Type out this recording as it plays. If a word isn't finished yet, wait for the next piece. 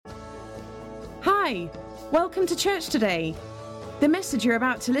Hi, welcome to church today. The message you're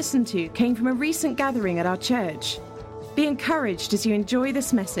about to listen to came from a recent gathering at our church. Be encouraged as you enjoy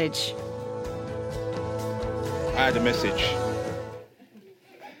this message. I had a message.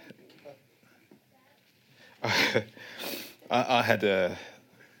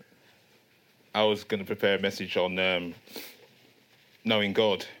 I was going to prepare a message on knowing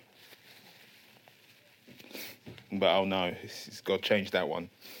God. But oh no, God changed that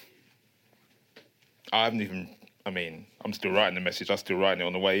one. I'm still writing the message. I'm still writing it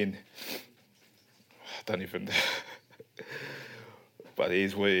on the way in. I don't even... But it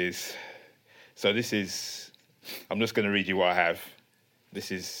is what it is. So I'm just going to read you what I have. This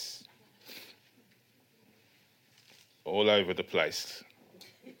is all over the place.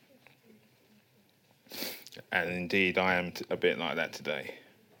 And indeed, I am a bit like that today.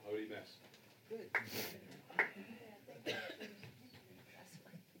 Holy mess.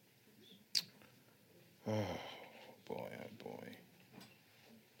 Oh, boy, oh, boy.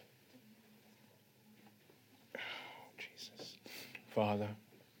 Oh, Jesus. Father,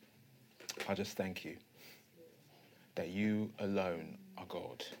 I just thank you that you alone are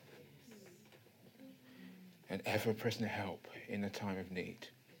God. An ever-present help in a time of need.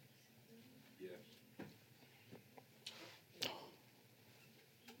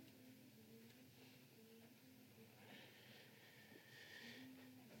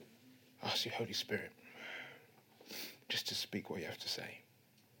 Ask you, Holy Spirit, just to speak what you have to say.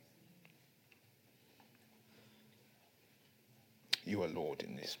 You are Lord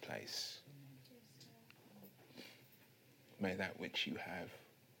in this place. May that which you have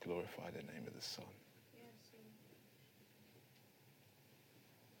glorify the name of the Son.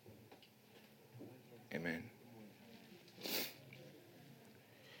 Amen.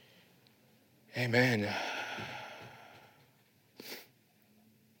 Amen.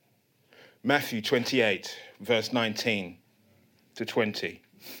 Matthew 28, verse 19 to 20.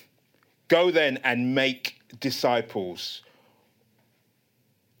 Go then and make disciples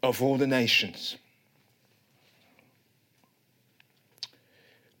of all the nations,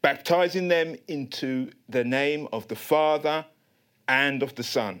 baptizing them into the name of the Father and of the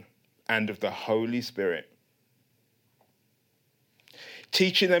Son and of the Holy Spirit,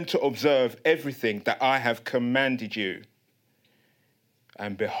 teaching them to observe everything that I have commanded you.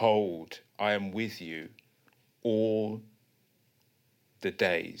 And behold, I am with you all the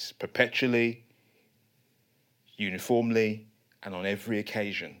days, perpetually, uniformly, and on every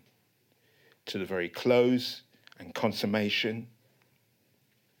occasion, to the very close and consummation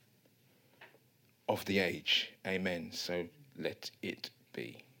of the age. Amen. So let it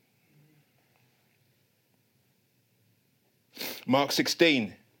be. Mark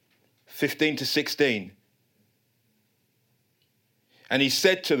 16, 15 to 16. And he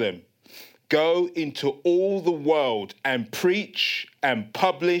said to them, go into all the world and preach and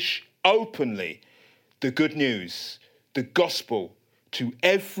publish openly the good news, the gospel, to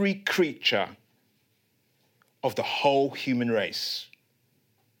every creature of the whole human race.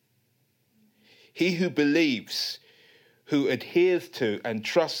 He who believes, who adheres to and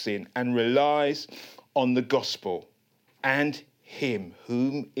trusts in and relies on the gospel and him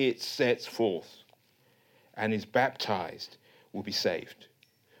whom it sets forth and is baptized will be saved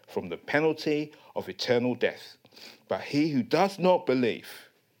from the penalty of eternal death. But he who does not believe,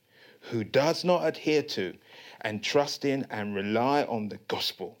 who does not adhere to and trust in and rely on the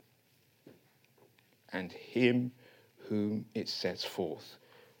gospel and him whom it sets forth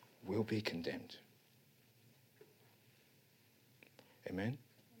will be condemned. Amen.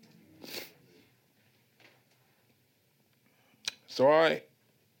 So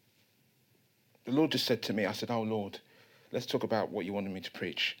the Lord just said to me, I said, oh Lord, let's talk about what you wanted me to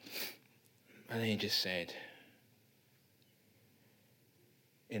preach. And then he just said,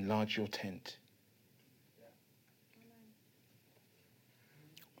 enlarge your tent.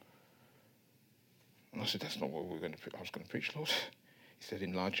 And I said, that's not what I was going to preach, Lord. He said,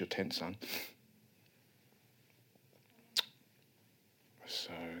 enlarge your tent, son.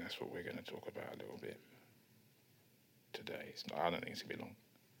 So that's what we're going to talk about a little bit today. I don't think it's going to be long.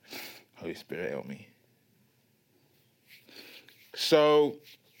 Holy Spirit, help me. So,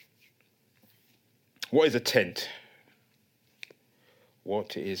 what is a tent?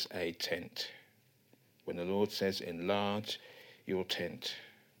 What is a tent? When the Lord says, enlarge your tent.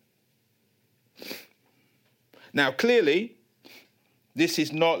 Now, clearly, this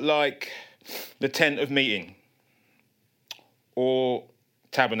is not like the tent of meeting or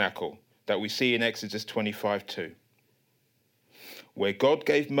tabernacle that we see in Exodus 25:2, where God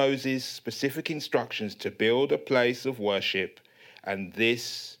gave Moses specific instructions to build a place of worship, and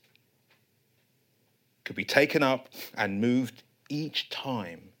this could be taken up and moved each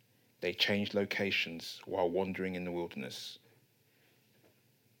time they changed locations while wandering in the wilderness.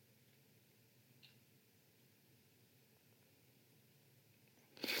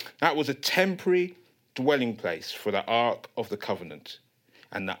 That was a temporary dwelling place for the Ark of the Covenant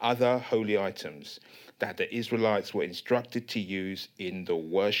and the other holy items that the Israelites were instructed to use in the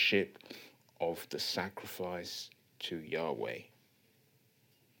worship of the sacrifice to Yahweh.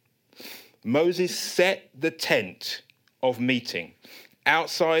 Moses set the tent of meeting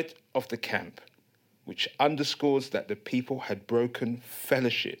outside of the camp, which underscores that the people had broken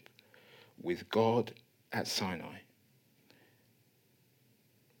fellowship with God at Sinai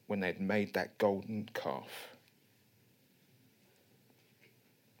when they'd made that golden calf.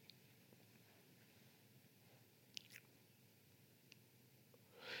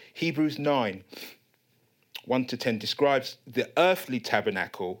 Hebrews 9, 1-10 describes the earthly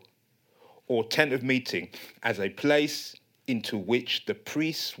tabernacle or tent of meeting as a place into which the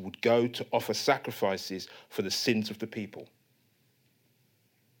priests would go to offer sacrifices for the sins of the people.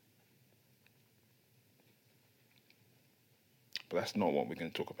 But that's not what we're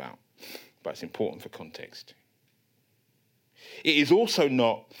going to talk about. But it's important for context. It is also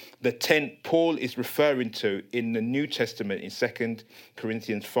not the tent Paul is referring to in the New Testament in 2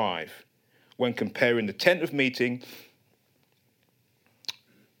 Corinthians 5, when comparing the tent of meeting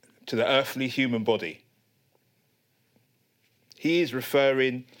to the earthly human body. He is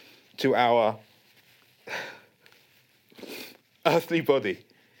referring to our earthly body,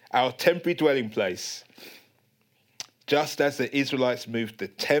 our temporary dwelling place. Just as the Israelites moved the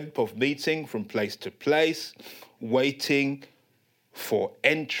tent of meeting from place to place, waiting for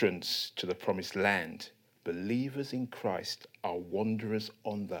entrance to the promised land, believers in Christ are wanderers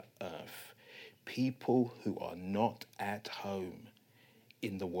on the earth, people who are not at home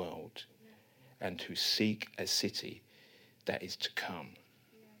in the world and who seek a city that is to come.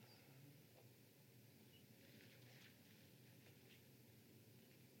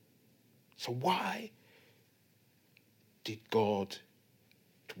 So why did God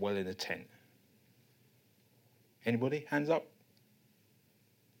dwell in a tent? Anybody? Hands up.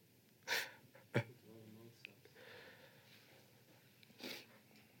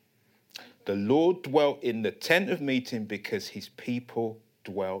 The Lord dwelt in the tent of meeting because his people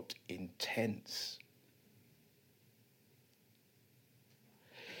dwelt in tents.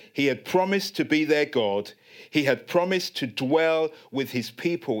 He had promised to be their God. He had promised to dwell with his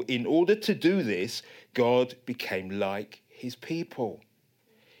people. In order to do this, God became like his people.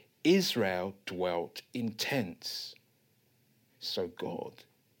 Israel dwelt in tents. So God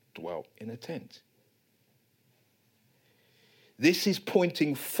dwelt in a tent. This is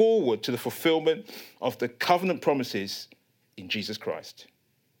pointing forward to the fulfillment of the covenant promises in Jesus Christ.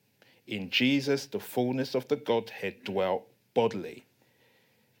 In Jesus, the fullness of the Godhead dwelt bodily,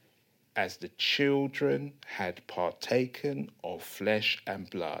 as the children had partaken of flesh and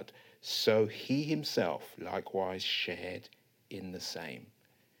blood, so he himself likewise shared in the same.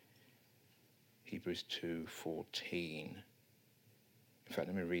 Hebrews 2:14. In fact,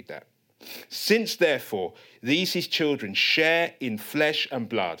 let me read that. Since, therefore, these his children share in flesh and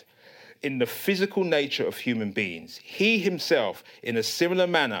blood, in the physical nature of human beings, he himself, in a similar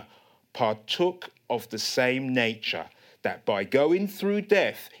manner, partook of the same nature, that by going through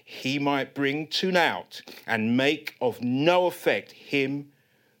death he might bring to naught and make of no effect him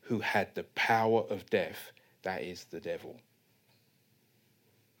who had the power of death, that is, the devil.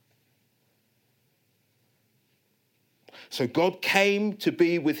 So God came to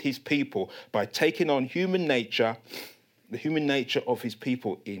be with his people by taking on human nature, the human nature of his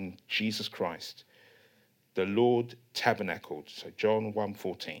people in Jesus Christ. The Lord tabernacled. So John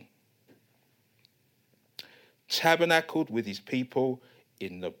 1:14. Tabernacled with his people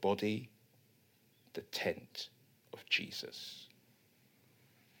in the body, the tent of Jesus.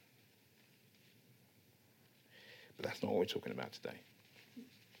 But that's not what we're talking about today.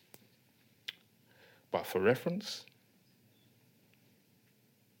 But for reference,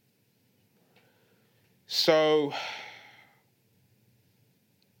 so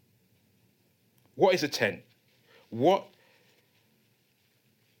what is a tent? What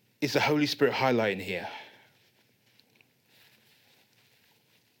is the Holy Spirit highlighting here?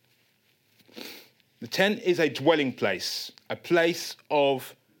 The tent is a dwelling place, a place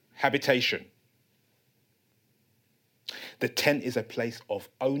of habitation. The tent is a place of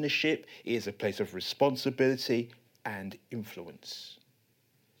ownership. It is a place of responsibility and influence.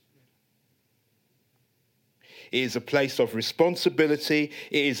 It is a place of responsibility.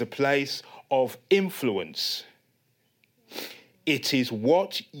 It is a place of influence. It is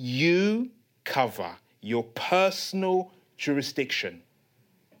what you cover your personal jurisdiction.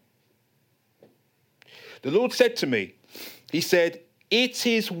 The Lord said to me, he said, it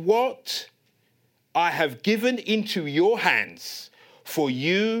is what I have given into your hands, for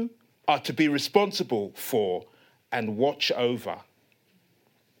you are to be responsible for and watch over.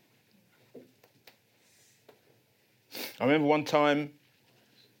 I remember one time,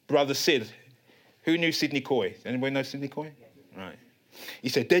 Brother Sid, who knew Sidney Coy? Anybody know Sidney Coy? Right. He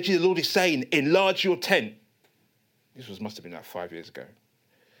said, Deji, the Lord is saying, enlarge your tent. This must have been like 5 years ago.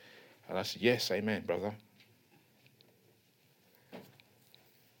 And I said, yes, amen, brother.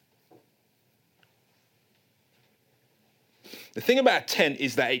 The thing about a tent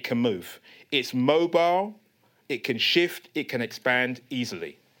is that it can move. It's mobile, it can shift, it can expand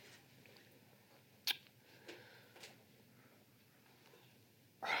easily.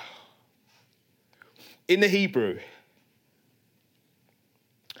 In the Hebrew,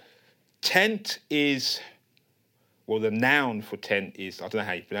 tent is, well, the noun for tent is, I don't know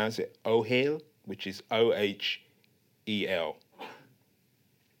how you pronounce it, ohel, which is O-H-E-L,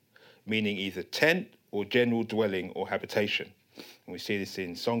 meaning either tent or general dwelling or habitation. And we see this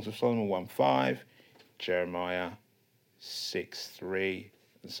in Songs of Solomon 1:5, Jeremiah 6:3,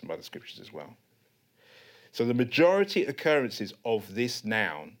 and some other scriptures as well. So the majority occurrences of this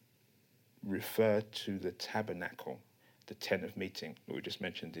noun refer to the tabernacle, the tent of meeting that we just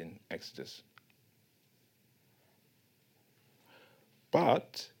mentioned in Exodus.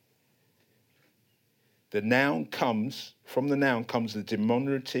 But from the noun comes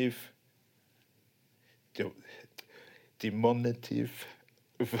the demonstrative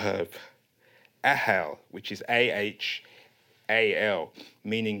verb, ahal, which is A-H-A-L,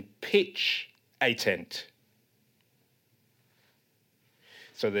 meaning pitch a tent.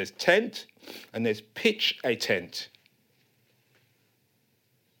 So there's tent and there's pitch a tent.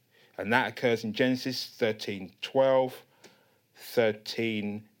 And that occurs in Genesis 13:12,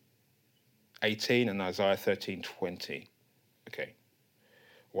 13:18, and Isaiah 13:20. Okay,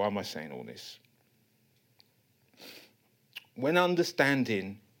 why am I saying all this? When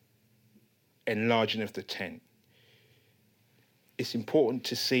understanding enlarging of the tent, it's important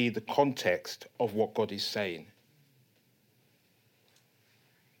to see the context of what God is saying.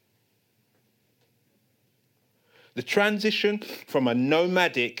 The transition from a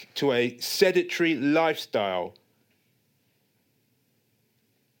nomadic to a sedentary lifestyle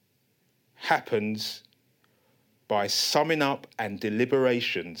happens by summing up and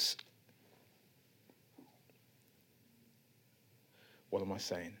deliberations. What am I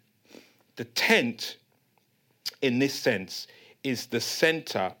saying? The tent, in this sense, is the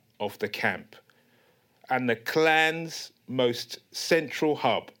center of the camp and the clan's most central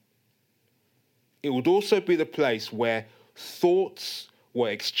hub. It would also be the place where thoughts were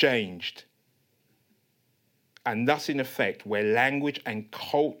exchanged, and thus, in effect, where language and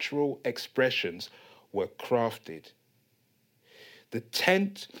cultural expressions were crafted. The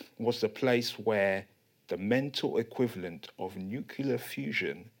tent was the place where the mental equivalent of nuclear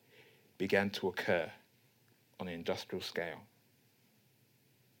fusion began to occur on an industrial scale.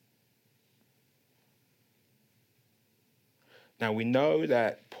 Now, we know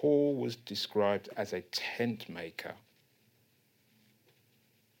that Paul was described as a tent maker.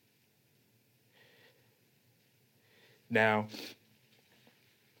 Now,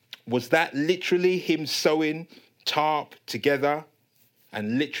 was that literally him sewing tarp together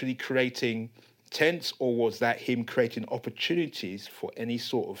and literally creating tents, or was that him creating opportunities for any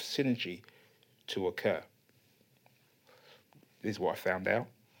sort of synergy to occur? This is what I found out.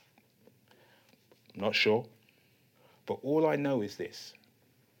 I'm not sure. But all I know is this.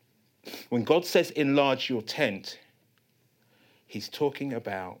 When God says enlarge your tent, he's talking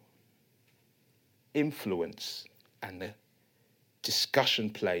about influence and the discussion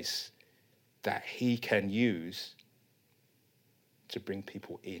place that he can use to bring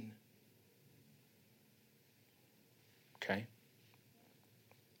people in. Okay?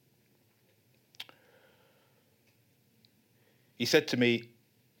 He said to me,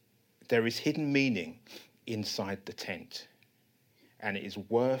 there is hidden meaning inside the tent, and it is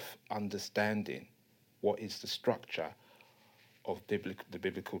worth understanding what is the structure of the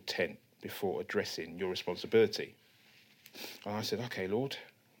biblical tent before addressing your responsibility. And I said, okay, Lord,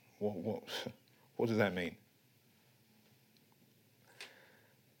 what does that mean?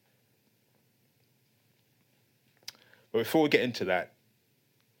 But before we get into that,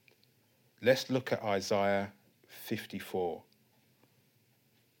 let's look at Isaiah 54,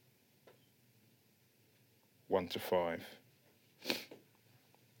 1-5.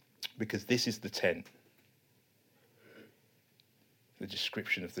 Because this is the tent, the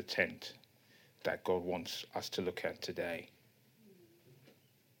description of the tent that God wants us to look at today.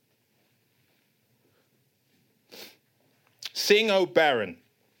 Sing, O barren,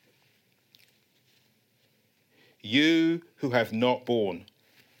 you who have not borne.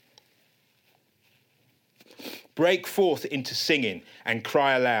 Break forth into singing and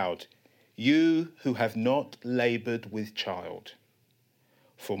cry aloud, you who have not laboured with child.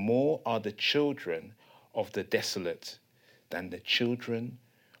 For more are the children of the desolate than the children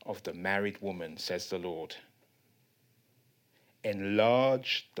of the married woman, says the Lord.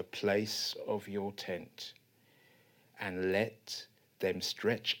 Enlarge the place of your tent, and let them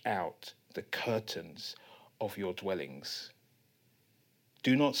stretch out the curtains of your dwellings.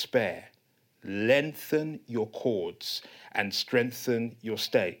 Do not spare. Lengthen your cords and strengthen your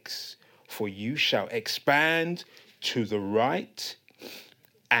stakes, for you shall expand to the right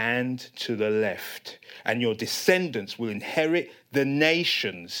and to the left, and your descendants will inherit the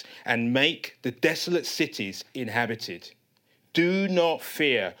nations and make the desolate cities inhabited. Do not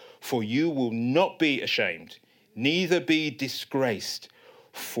fear, for you will not be ashamed, neither be disgraced,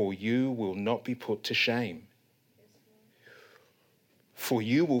 for you will not be put to shame. For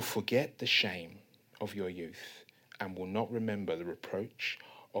you will forget the shame of your youth and will not remember the reproach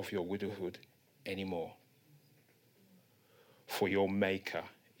of your widowhood anymore. For your Maker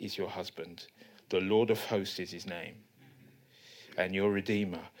is your husband, the Lord of hosts is his name, and your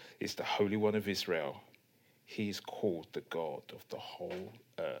Redeemer is the Holy One of Israel. He is called the God of the whole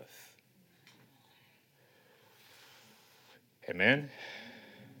earth. Amen.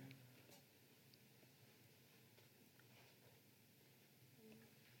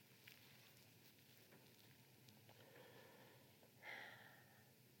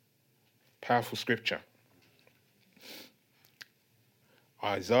 Powerful scripture.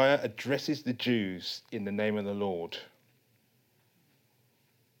 Isaiah addresses the Jews in the name of the Lord.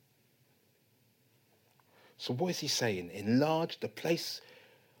 So what is he saying? Enlarge the place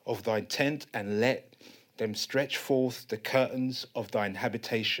of thy tent and let them stretch forth the curtains of thine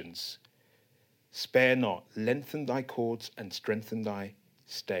habitations. Spare not, lengthen thy cords and strengthen thy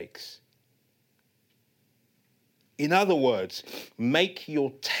stakes. In other words, make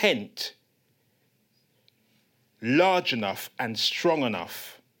your tent large enough and strong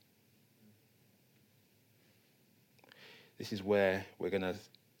enough. This is where we're going to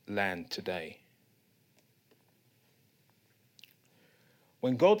land today.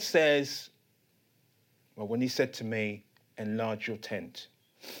 When God says, well, when he said to me, enlarge your tent,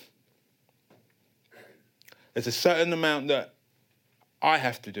 there's a certain amount that I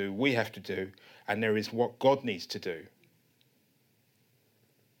have to do, we have to do, and there is what God needs to do.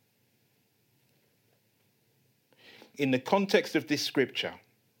 In the context of this scripture,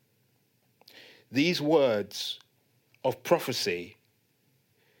 these words of prophecy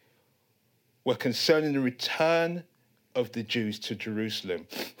were concerning the return of the Jews to Jerusalem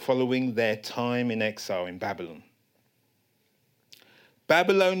following their time in exile in Babylon.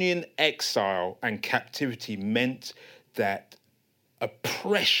 Babylonian exile and captivity meant that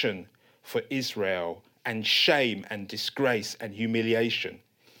oppression for Israel and shame and disgrace and humiliation.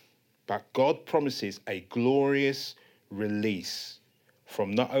 But God promises a glorious release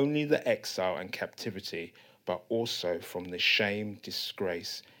from not only the exile and captivity, but also from the shame,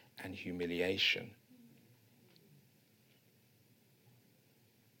 disgrace, and humiliation.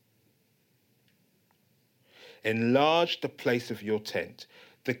 Enlarge the place of your tent.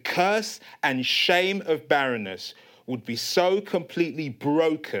 The curse and shame of barrenness would be so completely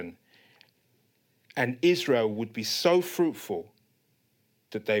broken, and Israel would be so fruitful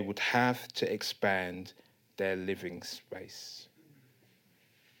that they would have to expand their living space.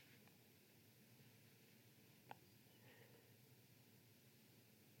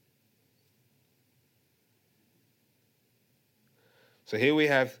 So here we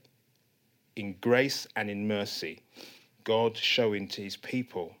have, in grace and in mercy, God showing to his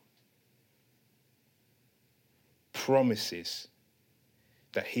people promises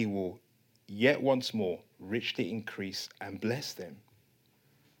that he will yet once more richly increase and bless them.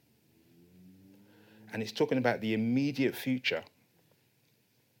 And it's talking about the immediate future.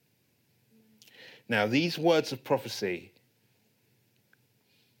 Now, these words of prophecy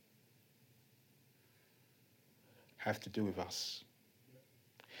have to do with us.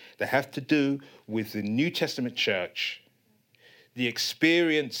 They have to do with the New Testament church, the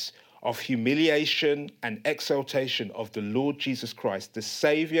experience of humiliation and exaltation of the Lord Jesus Christ, the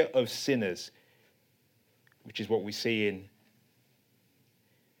Saviour of sinners, which is what we see in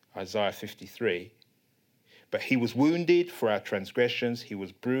Isaiah 53. But he was wounded for our transgressions, he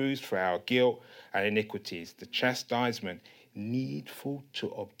was bruised for our guilt and iniquities. The chastisement needful to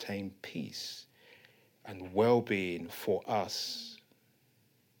obtain peace and well-being for us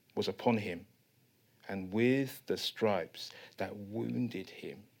was upon him, and with the stripes that wounded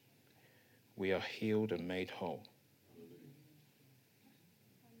him, we are healed and made whole.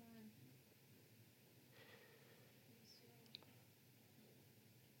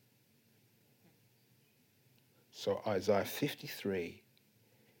 So Isaiah 53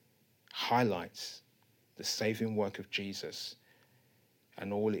 highlights the saving work of Jesus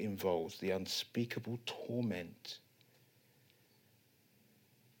and all it involves, the unspeakable torment,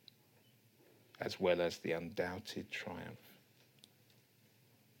 as well as the undoubted triumph.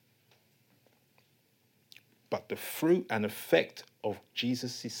 But the fruit and effect of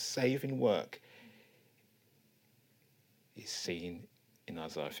Jesus' saving work is seen in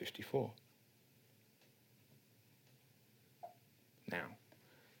Isaiah 54. Now,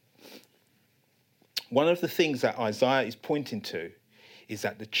 one of the things that Isaiah is pointing to is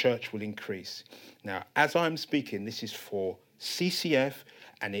that the church will increase. Now, as I'm speaking, this is for CCF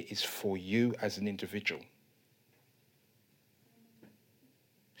and it is for you as an individual.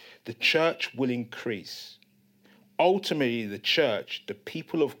 The church will increase. Ultimately, the church, the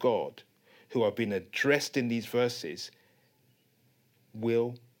people of God who are being addressed in these verses,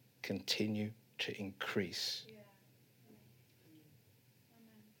 will continue to increase.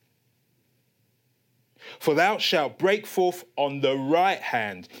 For thou shalt break forth on the right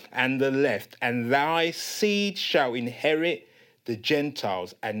hand and the left, and thy seed shall inherit the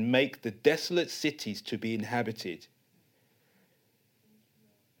Gentiles and make the desolate cities to be inhabited.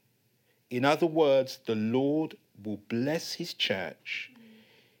 In other words, the Lord will bless his church,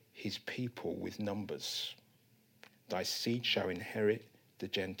 his people with numbers. Thy seed shall inherit the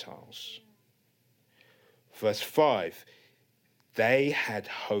Gentiles. Verse 5, they had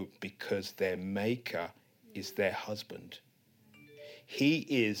hope because their Maker is their husband. He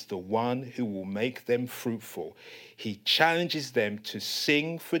is the one who will make them fruitful. He challenges them to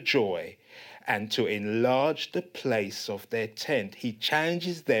sing for joy and to enlarge the place of their tent. He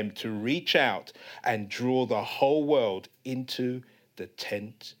challenges them to reach out and draw the whole world into the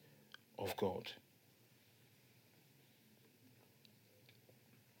tent of God.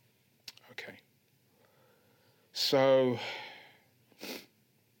 Okay. So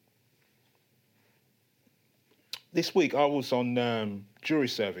this week I was on jury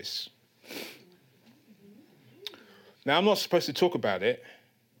service. Now I'm not supposed to talk about it,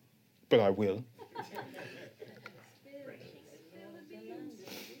 but I will.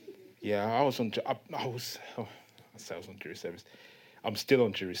 Yeah, I was on jury service. I'm still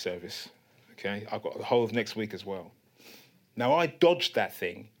on jury service. Okay, I've got the whole of next week as well. Now I dodged that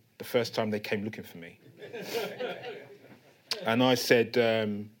thing the first time they came looking for me, and I said,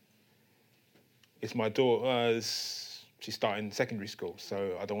 "It's my daughter. She's starting secondary school,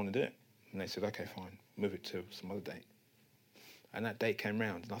 so I don't want to do it." And they said, "Okay, fine, move it to some other date." And that date came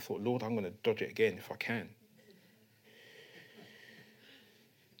round, and I thought, Lord, I'm going to dodge it again if I can.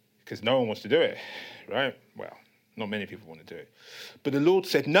 Because no one wants to do it, right? Well, not many people want to do it. But the Lord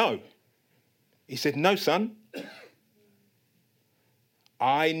said no. He said, "No, son.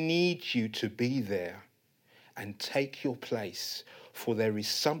 I need you to be there and take your place, for there is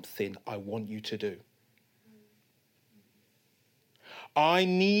something I want you to do. I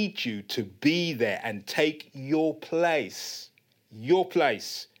need you to be there and take your place. Your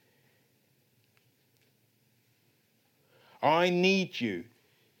place. I need you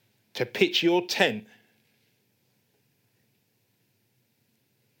to pitch your tent,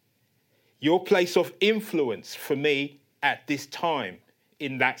 your place of influence for me at this time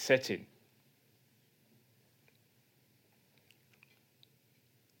in that setting."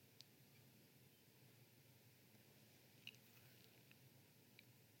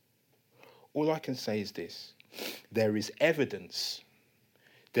 All I can say is this: there is evidence,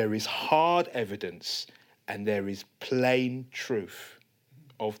 there is hard evidence, and there is plain truth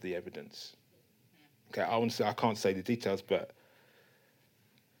of the evidence. Okay, I can't say the details, but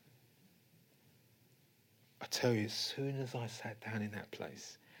I tell you, as soon as I sat down in that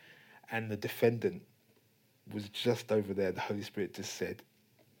place and the defendant was just over there, the Holy Spirit just said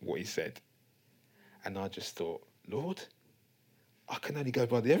what he said. And I just thought, Lord, I can only go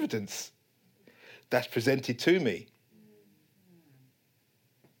by the evidence that's presented to me.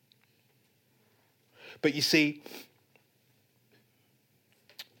 But you see,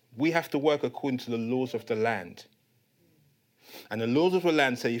 we have to work according to the laws of the land. And the laws of the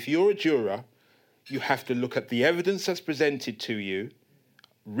land say if you're a juror, you have to look at the evidence that's presented to you,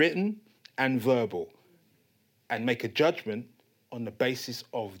 written and verbal, and make a judgment on the basis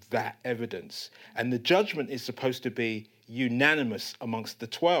of that evidence. And the judgment is supposed to be unanimous amongst the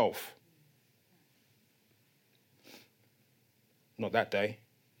 12. Not that day.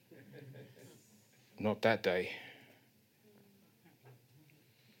 Not that day.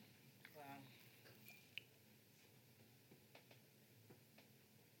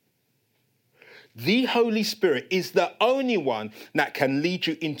 The Holy Spirit is the only one that can lead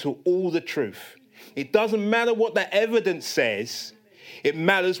you into all the truth. It doesn't matter what the evidence says. It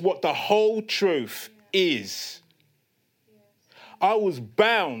matters what the whole truth is. I was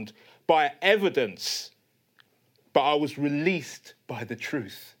bound by evidence, but I was released by the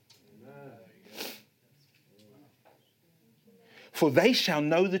truth. For they shall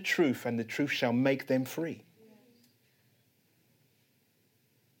know the truth, and the truth shall make them free.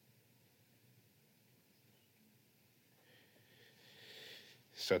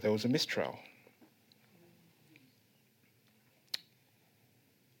 So there was a mistrial.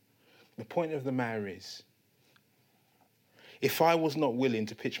 The point of the matter is, if I was not willing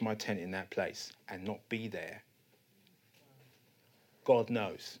to pitch my tent in that place and not be there, God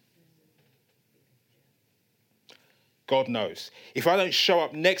knows. God knows. If I don't show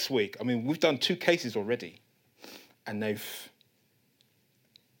up next week, I mean, we've done 2 cases already, and they've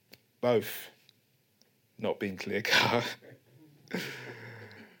both not been clear cut.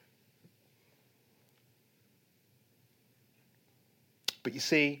 But you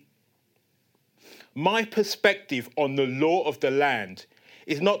see, my perspective on the law of the land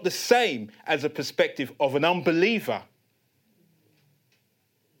is not the same as a perspective of an unbeliever.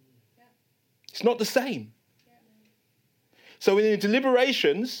 It's not the same. So in the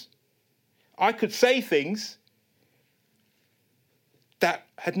deliberations, I could say things that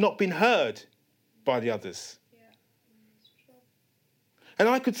had not been heard by the others. And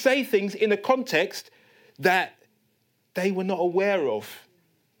I could say things in a context that they were not aware of.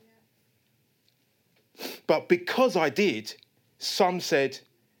 But because I did, some said,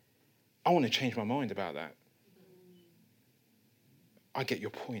 I want to change my mind about that. I get your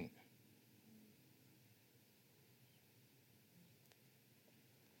point.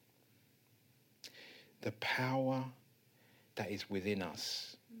 The power that is within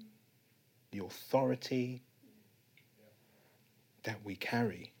us, the authority that we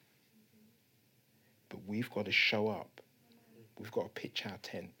carry, but we've got to show up. We've got to pitch our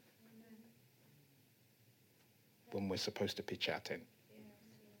tent when we're supposed to pitch our tent.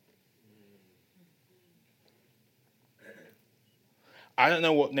 I don't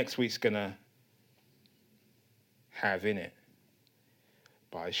know what next week's going to have in it,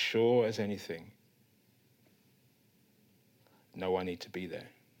 but as sure as anything, know I need to be there.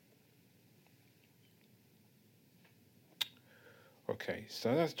 Okay,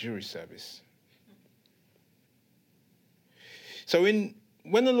 so that's jury service. So when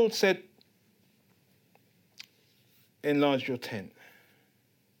the Lord said, enlarge your tent,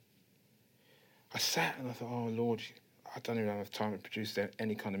 I sat and I thought, oh Lord, I don't even have time to produce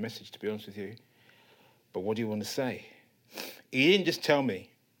any kind of message, to be honest with you. But what do you want to say? He didn't just tell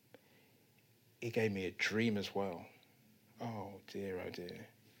me. He gave me a dream as well. Oh dear, oh dear.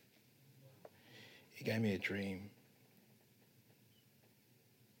 He gave me a dream.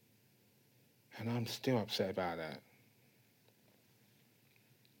 And I'm still upset about that.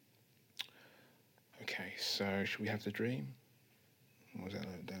 Okay, so should we have the dream? Or was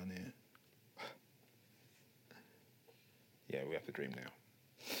that down here? Yeah, we have the dream now.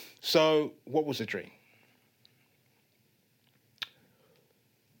 So, what was the dream?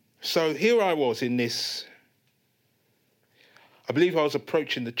 So here I was in this, I believe I was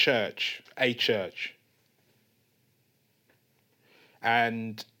approaching the church, a church.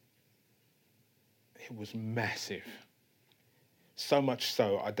 And it was massive. So much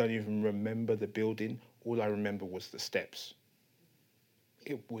so, I don't even remember the building. All I remember was the steps.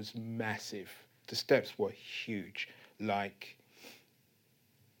 It was massive. The steps were huge, like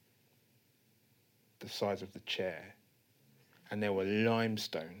the size of the chair. And they were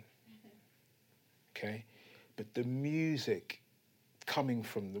limestone. Okay? But the music coming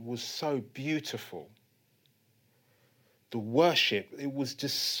from them was so beautiful. The worship, it was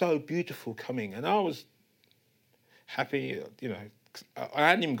just so beautiful coming. And I was happy, you know, I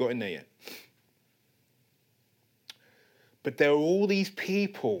hadn't even got in there yet. But there were all these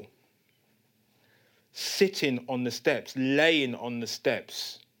people sitting on the steps, laying on the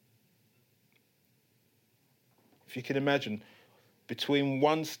steps. If you can imagine, between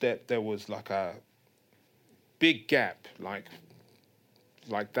one step there was like a big gap, like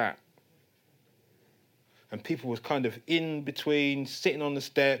that. And people was kind of in between, sitting on the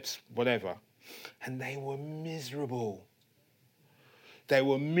steps, whatever. And they were miserable. They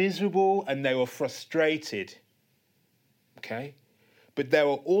were miserable and they were frustrated. Okay? But they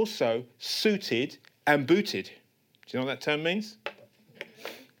were also suited and booted. Do you know what that term means?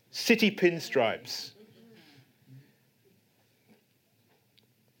 city pinstripes,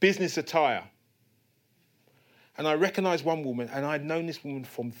 business attire. And I recognised one woman, and I'd known this woman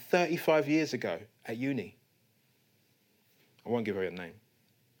from 35 years ago at uni. I won't give her a name.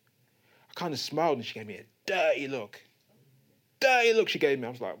 I kind of smiled and she gave me a dirty look. Dirty look she gave me. I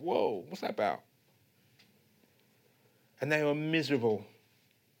was like, whoa, what's that about? And they were miserable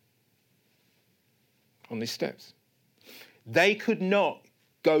on these steps. They could not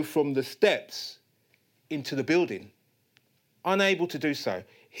go from the steps into the building. Unable to do so.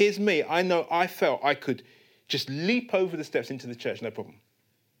 Here's me. I felt I could just leap over the steps into the church, no problem.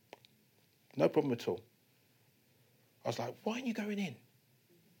 No problem at all. I was like, why aren't you going in?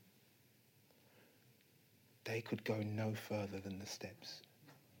 They could go no further than the steps.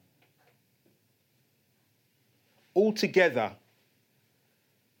 All together,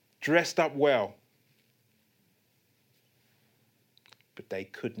 dressed up well, but they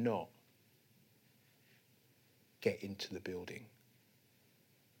could not get into the building.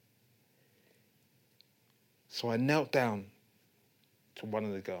 So I knelt down to one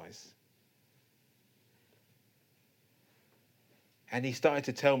of the guys. And he started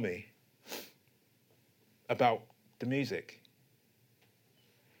to tell me about the music.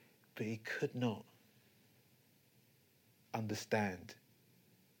 But he could not understand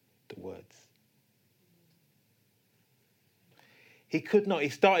the words. He could not. He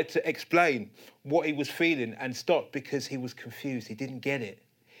started to explain what he was feeling and stopped because he was confused. He didn't get it.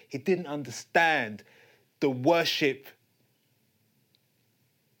 He didn't understand the worship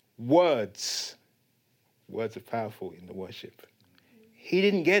words. Words are powerful in the worship. He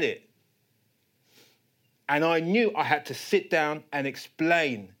didn't get it. And I knew I had to sit down and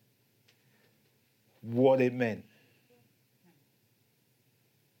explain what it meant.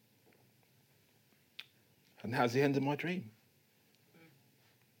 And that was the end of my dream.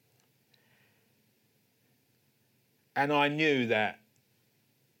 And I knew that,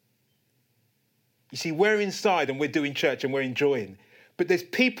 you see, we're inside and we're doing church and we're enjoying. But there's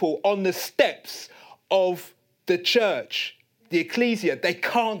people on the steps of the church, the ecclesia, they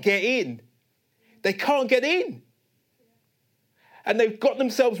can't get in. They can't get in. And they've got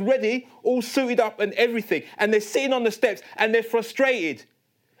themselves ready, all suited up and everything. And they're sitting on the steps and they're frustrated.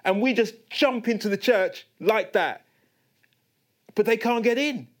 And we just jump into the church like that. But they can't get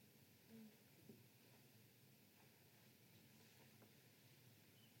in.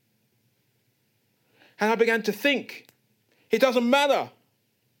 And I began to think, it doesn't matter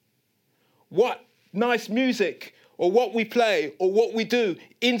what nice music or what we play or what we do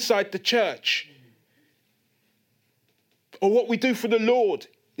inside the church or what we do for the Lord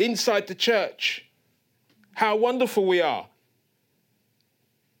inside the church, how wonderful we are.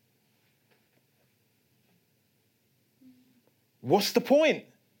 What's the point?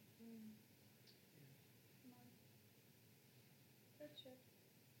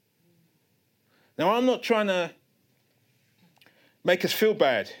 Now, I'm not trying to make us feel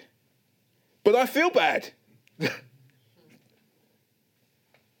bad, but I feel bad.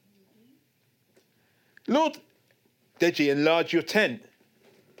 Lord, Deji, enlarge your tent.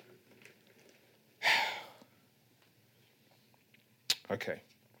 Okay.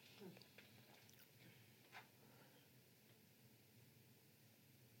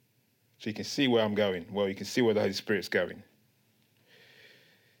 So you can see where I'm going. Well, you can see where the Holy Spirit's going.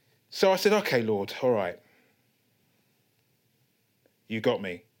 So I said, okay, Lord, all right. You got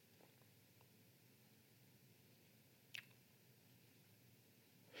me.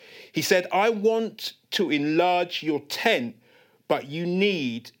 He said, I want to enlarge your tent, but you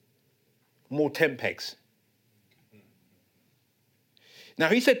need more tent pegs. Now,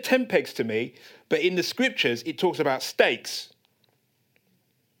 he said tent pegs to me, but in the scriptures, it talks about stakes.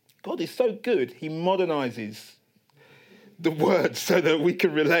 God is so good, he modernizes the words so that we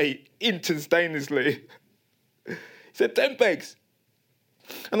can relate instantaneously. He said, tent pegs.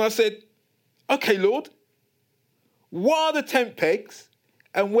 And I said, okay, Lord, what are the tent pegs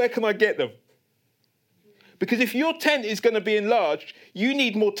and where can I get them? Because if your tent is going to be enlarged, you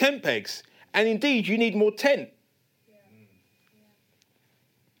need more tent pegs. And indeed, you need more tent. Yeah.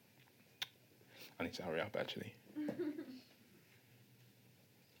 I need to hurry up, actually.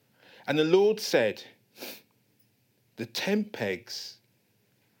 And the Lord said, the tent pegs,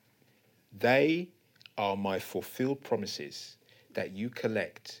 they are my fulfilled promises that you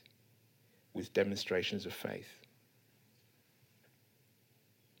collect with demonstrations of faith.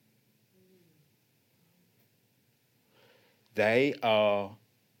 They are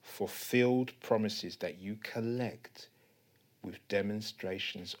fulfilled promises that you collect with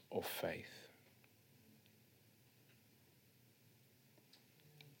demonstrations of faith.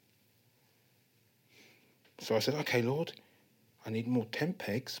 So I said, okay, Lord, I need more tent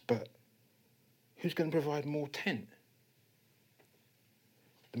pegs, but who's going to provide more tent?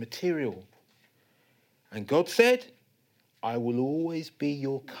 The material. And God said, I will always be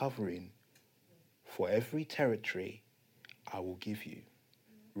your covering for every territory I will give you.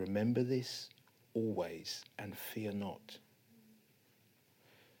 Remember this always and fear not.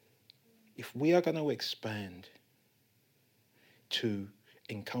 If we are going to expand to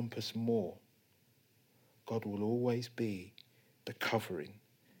encompass more, God will always be the covering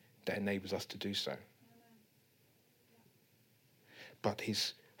that enables us to do so. But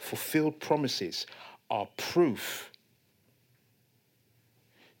his fulfilled promises are proof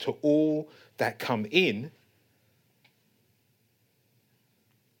to all that come in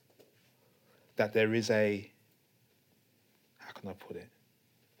that there is how can I put it?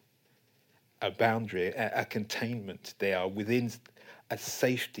 A boundary, a containment there within a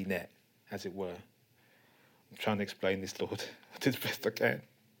safety net, as it were. I'm trying to explain this, Lord. I did the best I can.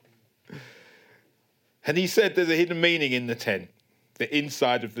 And he said there's a hidden meaning in the tent, the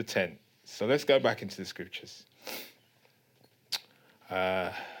inside of the tent. So let's go back into the scriptures. What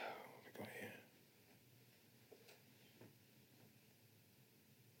have we got here?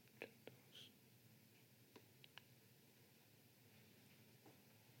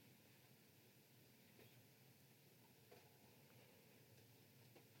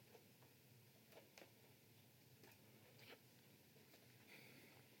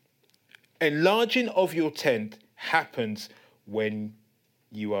 Enlarging of your tent happens when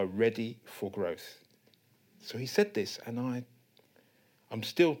you are ready for growth. So he said this, and I'm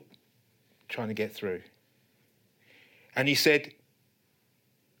still trying to get through. And he said,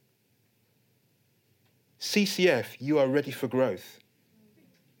 CCF, you are ready for growth.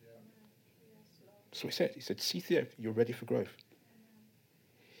 That's what he said. He said, CCF, you're ready for growth.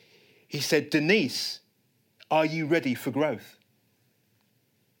 He said, Denise, are you ready for growth?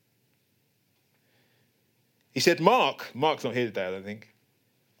 He said, Mark's not here today, I don't think.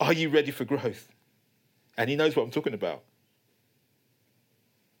 Are you ready for growth? And he knows what I'm talking about.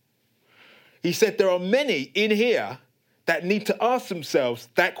 He said there are many in here that need to ask themselves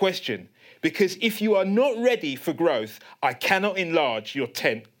that question. Because if you are not ready for growth, I cannot enlarge your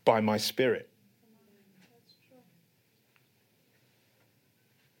tent by my spirit.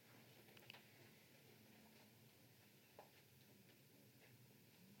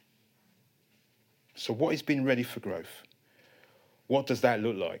 So what is being ready for growth? What does that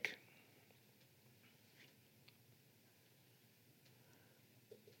look like?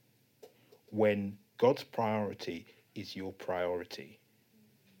 When God's priority is your priority.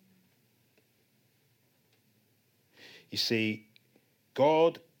 You see,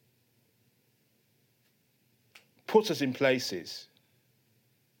 God puts us in places,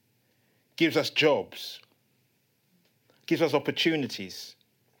 gives us jobs, gives us opportunities.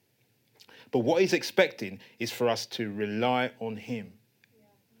 But what he's expecting is for us to rely on him,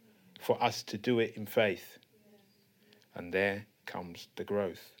 for us to do it in faith. And there comes the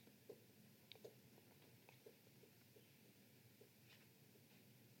growth.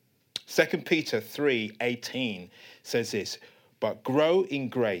 Second Peter 3:18 says this, but grow in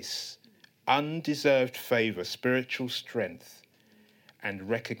grace, undeserved favour, spiritual strength, and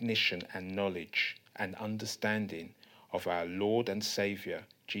recognition and knowledge and understanding of our Lord and Saviour,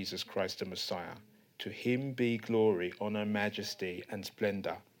 Jesus Christ the Messiah. To him be glory, honour, majesty and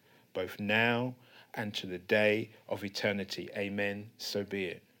splendour, both now and to the day of eternity. Amen. So be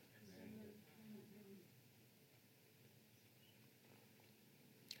it.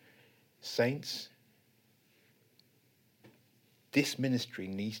 Saints, this ministry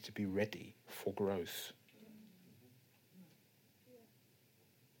needs to be ready for growth.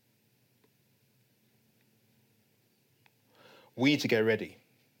 We need to get ready.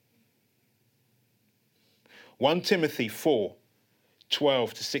 1 Timothy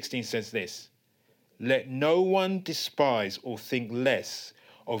 4:12-16 says this, let no one despise or think less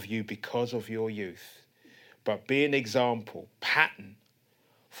of you because of your youth, but be an example, pattern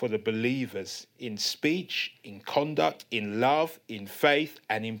for the believers in speech, in conduct, in love, in faith,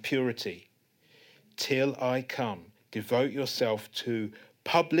 and in purity. Till I come, devote yourself to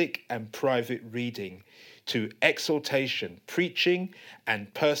public and private reading, to exhortation, preaching,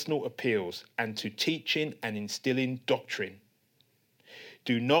 and personal appeals, and to teaching and instilling doctrine.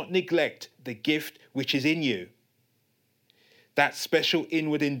 Do not neglect the gift which is in you, that special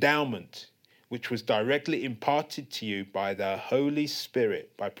inward endowment which was directly imparted to you by the Holy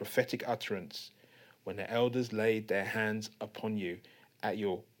Spirit by prophetic utterance when the elders laid their hands upon you at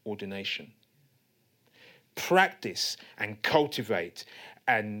your ordination. Practice and cultivate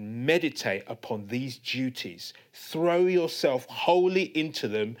and meditate upon these duties. Throw yourself wholly into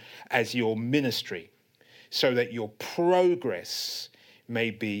them as your ministry, so that your progress may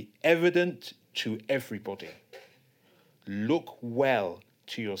be evident to everybody. Look well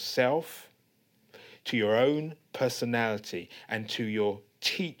to yourself, to your own personality, and to your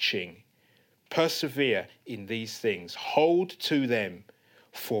teaching. Persevere in these things. Hold to them,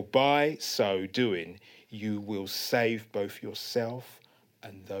 for by so doing, you will save both yourself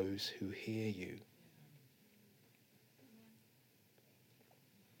and those who hear you.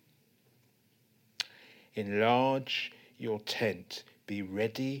 Enlarge your tent. Be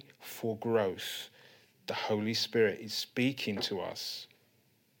ready for growth. The Holy Spirit is speaking to us.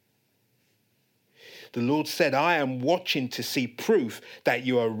 The Lord said, I am watching to see proof that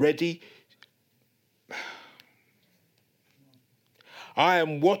you are ready. I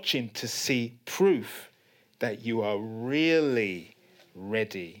am watching to see proof that you are really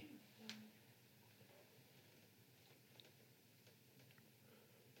ready.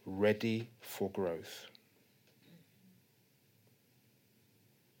 Ready for growth.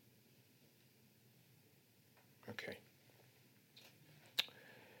 Okay.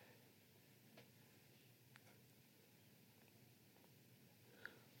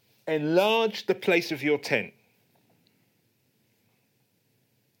 Enlarge the place of your tent.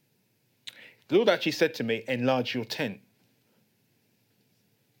 The Lord actually said to me, enlarge your tent.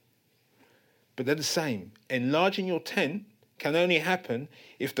 But they're the same. Enlarging your tent can only happen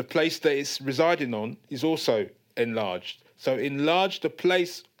if the place that it's residing on is also enlarged. So enlarge the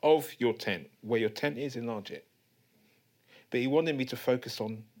place of your tent. Where your tent is, enlarge it. But he wanted me to focus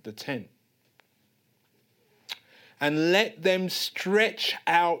on the tent. And let them stretch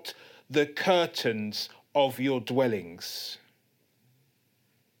out the curtains of your dwellings.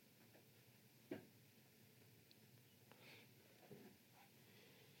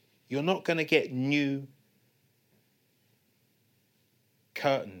 You're not going to get new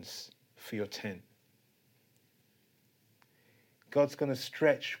curtains for your tent. God's going to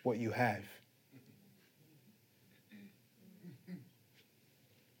stretch what you have.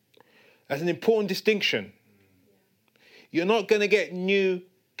 That's an important distinction. You're not going to get new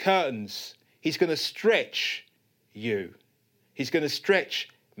curtains. He's going to stretch you. He's going to stretch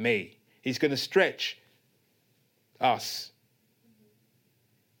me. He's going to stretch us.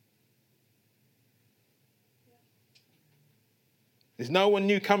 There's no one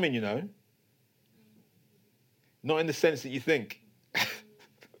new coming, you know. Not in the sense that you think.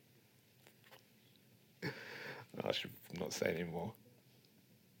 I should not say anymore.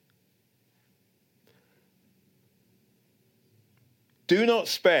 Do not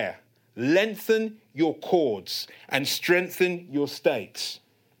spare. Lengthen your cords and strengthen your stakes.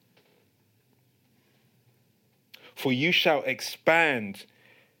 For you shall expand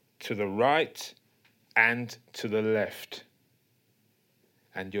to the right and to the left.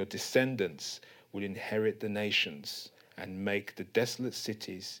 And your descendants will inherit the nations and make the desolate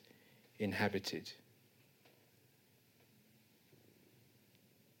cities inhabited.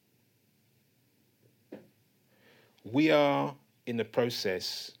 We are in the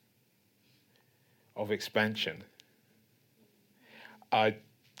process of expansion. I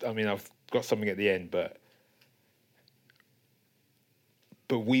mean, I've got something at the end, but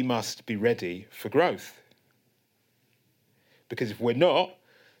we must be ready for growth. Because if we're not,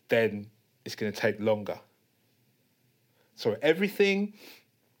 then it's going to take longer. So everything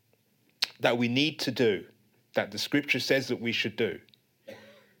that we need to do, that the scripture says that we should do,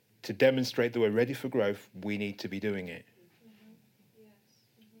 to demonstrate that we're ready for growth, we need to be doing it.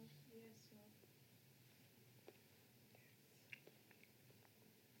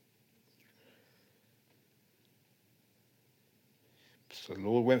 So the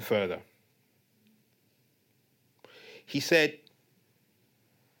Lord went further. He said,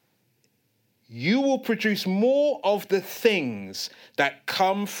 you will produce more of the things that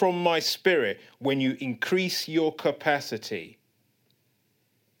come from my spirit when you increase your capacity.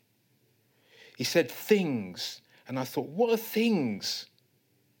 He said things, and I thought, what are things?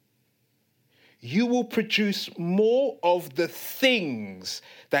 You will produce more of the things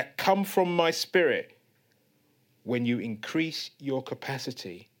that come from my spirit when you increase your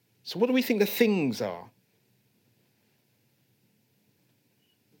capacity. So what do we think the things are?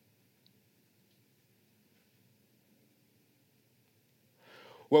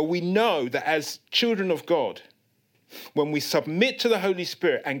 Well, we know that as children of God, when we submit to the Holy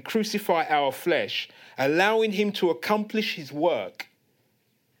Spirit and crucify our flesh, allowing him to accomplish his work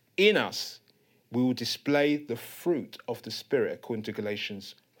in us, we will display the fruit of the Spirit, according to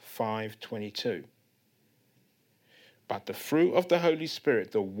Galatians 5:22. But the fruit of the Holy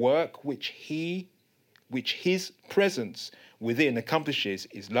Spirit, the work which his presence within accomplishes,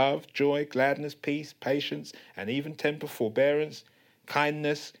 is love, joy, gladness, peace, patience, and even temper, forbearance,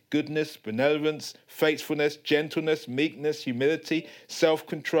 kindness, goodness, benevolence, faithfulness, gentleness, meekness, humility,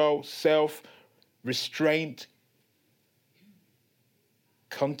 self-control, self-restraint,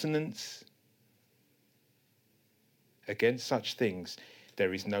 continence. Against such things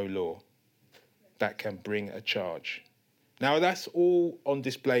there is no law that can bring a charge. Now that's all on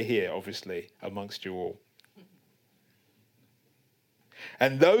display here, obviously, amongst you all.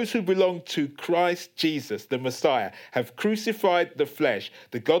 And those who belong to Christ Jesus, the Messiah, have crucified the flesh,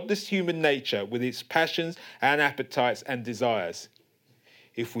 the godless human nature, with its passions and appetites and desires.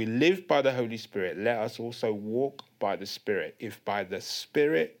 If we live by the Holy Spirit, let us also walk by the Spirit. If by the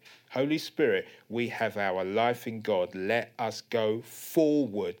Spirit, Holy Spirit, we have our life in God, let us go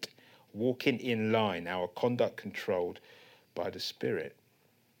forward, walking in line, our conduct controlled by the Spirit.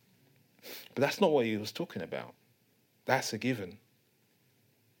 But that's not what he was talking about. That's a given.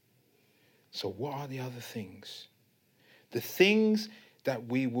 So what are the other things? The things that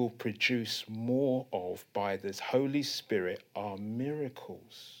we will produce more of by this Holy Spirit are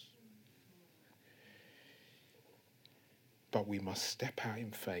miracles. But we must step out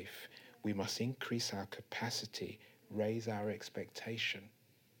in faith. We must increase our capacity, raise our expectation.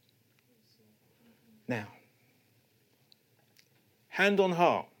 Now, hand on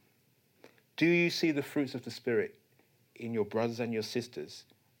heart, do you see the fruits of the Spirit in your brothers and your sisters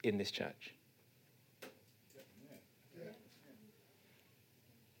in this church?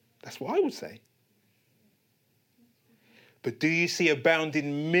 That's what I would say. But do you see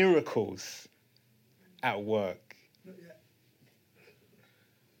abounding miracles at work? Not yet.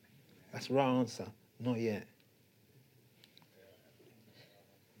 That's the right answer. Not yet.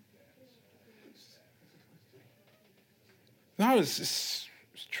 No, it's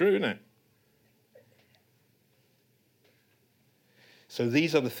true, isn't it? So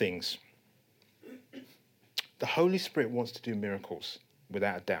these are the things. The Holy Spirit wants to do miracles,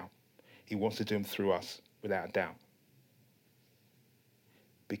 without a doubt. He wants to do them through us, without a doubt.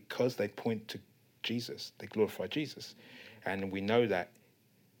 Because they point to Jesus. They glorify Jesus. And we know that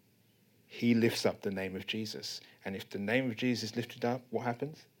he lifts up the name of Jesus. And if the name of Jesus is lifted up, what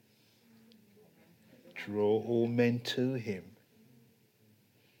happens? Draw all men to him.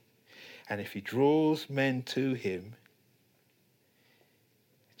 And if he draws men to him,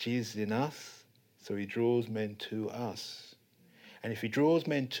 Jesus is in us, so he draws men to us. And if he draws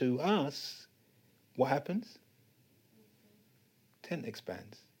men to us, what happens? Tent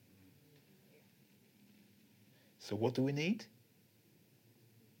expands. So what do we need?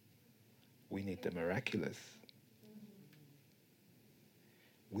 We need the miraculous.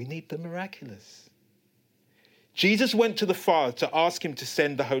 We need the miraculous. Jesus went to the Father to ask him to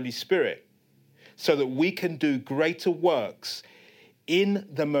send the Holy Spirit so that we can do greater works in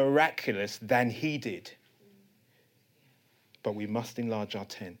the miraculous than he did. But we must enlarge our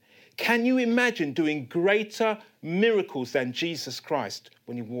tent. Can you imagine doing greater miracles than Jesus Christ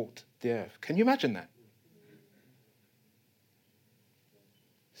when he walked the earth? Can you imagine that?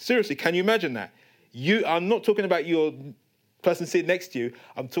 Seriously, can you imagine that? I'm not talking about your person sitting next to you.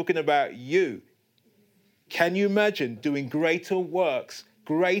 I'm talking about you. Can you imagine doing greater works,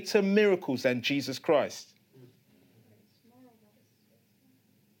 greater miracles than Jesus Christ?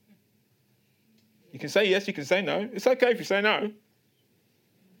 You can say yes, you can say no. It's okay if you say no.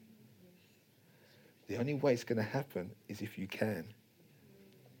 The only way it's going to happen is if you can.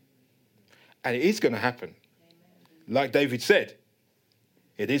 And it is going to happen. Like David said,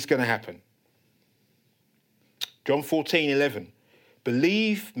 it is going to happen. John 14:11.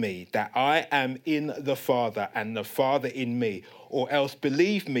 Believe me that I am in the Father and the Father in me, or else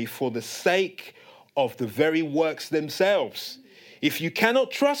believe me for the sake of the very works themselves. If you cannot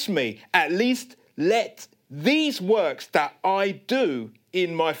trust me, at least let these works that I do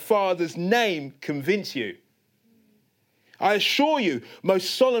in my Father's name convince you. I assure you,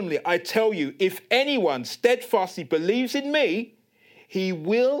 most solemnly, I tell you, if anyone steadfastly believes in me, he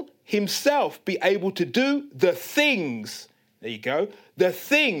will himself be able to do the things, there you go, the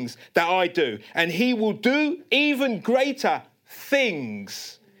things that I do. And he will do even greater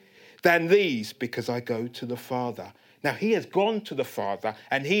things than these because I go to the Father. Now, he has gone to the Father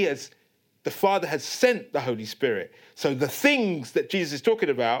and the Father has sent the Holy Spirit. So the things that Jesus is talking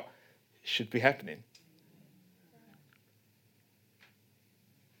about should be happening.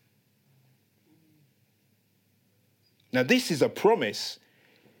 Now, this is a promise.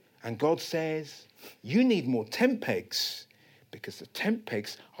 And God says, you need more tent pegs because the tent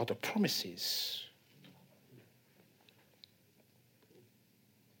pegs are the promises.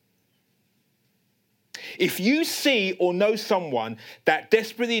 If you see or know someone that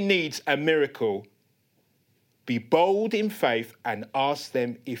desperately needs a miracle, be bold in faith and ask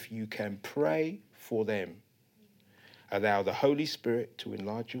them if you can pray for them. Allow the Holy Spirit to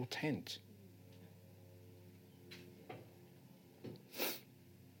enlarge your tent.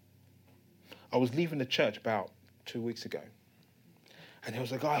 I was leaving the church about 2 weeks ago, and there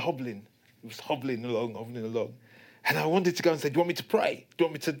was a guy hobbling. He was hobbling along. And I wanted to go and say, do you want me to pray? Do you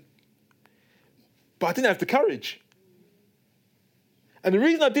want me to? But I didn't have the courage. And the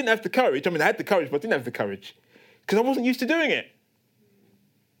reason I didn't have the courage, I had the courage, but I didn't have the courage, because I wasn't used to doing it.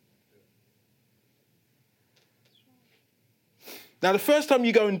 Now, the first time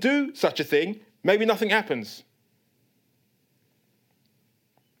you go and do such a thing, maybe nothing happens.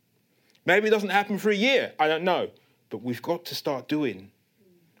 Maybe it doesn't happen for a year. I don't know. But we've got to start doing.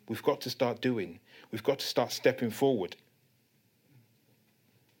 We've got to start doing. We've got to start stepping forward.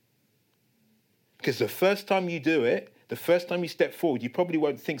 Because the first time you do it, the first time you step forward, you probably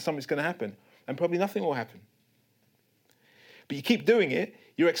won't think something's going to happen. And probably nothing will happen. But you keep doing it,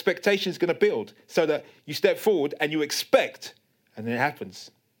 your expectation is going to build. So that you step forward and you expect, and then it happens.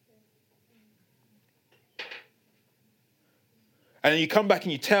 And then you come back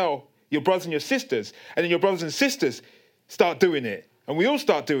and you tell your brothers and your sisters, and then your brothers and sisters start doing it. And we all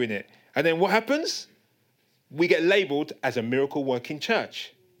start doing it. And then what happens? We get labelled as a miracle working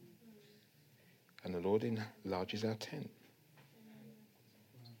church. And the Lord enlarges our tent.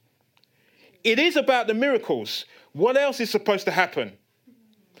 It is about the miracles. What else is supposed to happen?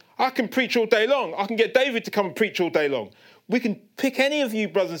 I can preach all day long. I can get David to come and preach all day long. We can pick any of you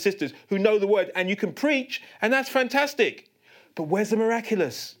brothers and sisters who know the word, and you can preach, and that's fantastic. But where's the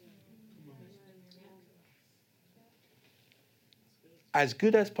miraculous? As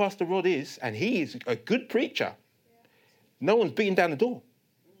good as Pastor Rod is, and he is a good preacher, no one's beating down the door.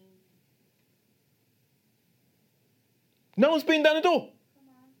 No one's beating down the door.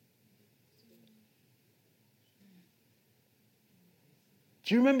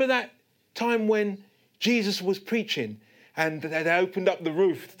 Do you remember that time when Jesus was preaching and they opened up the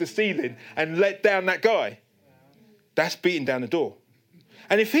roof, the ceiling, and let down that guy? That's beating down the door.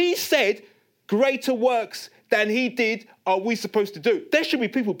 And if he said, greater works than he did are we supposed to do, there should be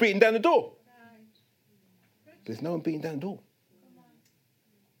people beating down the door. There's no one beating down the door.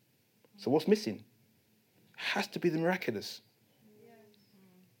 So what's missing? Has to be the miraculous.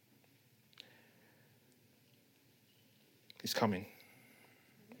 It's coming.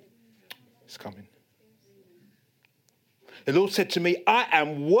 It's coming. The Lord said to me, I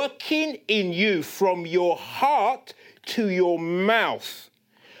am working in you from your heart to your mouth,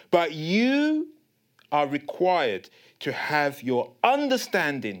 but you are required to have your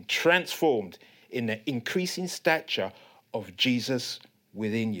understanding transformed in the increasing stature of Jesus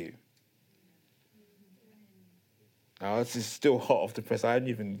within you. Now, this is still hot off the press. I haven't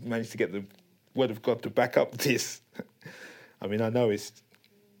even managed to get the word of God to back up this. I know it's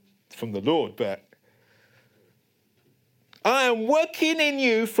from the Lord, but I am working in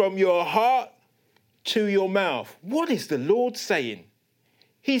you from your heart to your mouth. What is the Lord saying?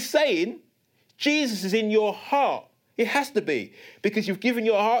 He's saying Jesus is in your heart. It has to be, because you've given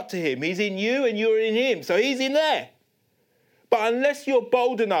your heart to him. He's in you and you're in him, so he's in there. But unless you're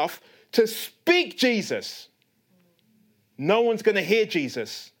bold enough to speak Jesus, no one's going to hear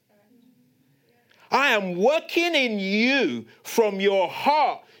Jesus. I am working in you from your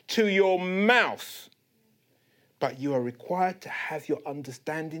heart to your mouth. But you are required to have your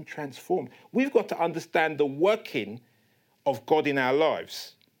understanding transformed. We've got to understand the working of God in our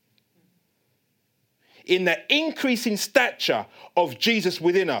lives. In the increasing stature of Jesus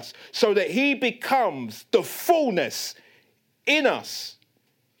within us, so that he becomes the fullness in us,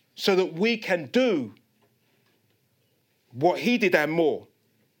 so that we can do what he did and more.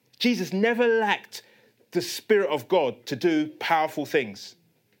 Jesus never lacked the Spirit of God to do powerful things.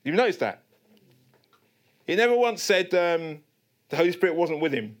 You've noticed that? He never once said the Holy Spirit wasn't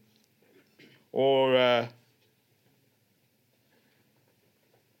with him. Or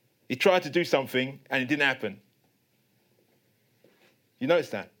he tried to do something and it didn't happen. You notice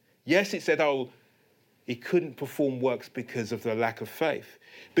that? Yes, it said, he couldn't perform works because of the lack of faith.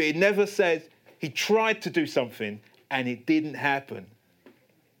 But it never said he tried to do something and it didn't happen.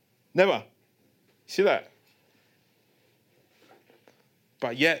 Never. See that?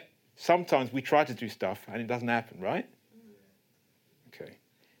 But yet, sometimes we try to do stuff and it doesn't happen, right? Okay.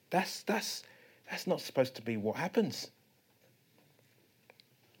 That's not supposed to be what happens.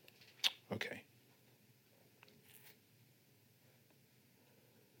 Okay.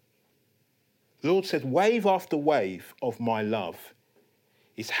 The Lord said, wave after wave of my love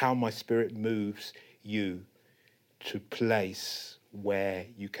is how my Spirit moves you to place where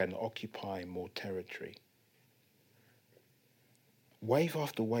you can occupy more territory. Wave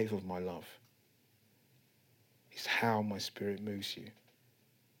after wave of my love is how my Spirit moves you.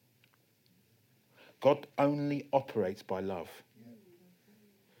 God only operates by love.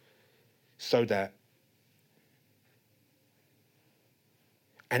 So that,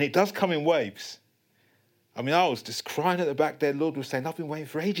 and it does come in waves. I mean, I was just crying at the back there. Lord was saying, I've been waiting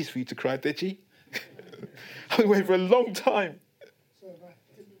for ages for you to cry, Deji. I've been waiting for a long time.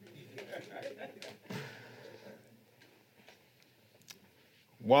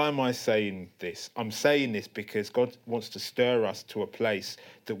 Why am I saying this? I'm saying this because God wants to stir us to a place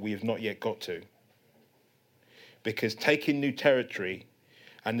that we have not yet got to. Because taking new territory,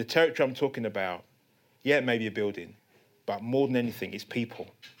 and the territory I'm talking about, yeah, it may be a building, but more than anything, it's people.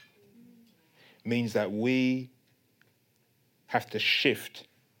 Means that we have to shift.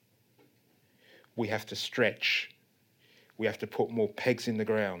 We have to stretch. We have to put more pegs in the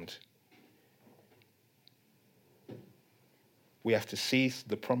ground. We have to see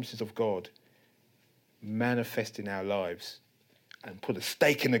the promises of God manifest in our lives and put a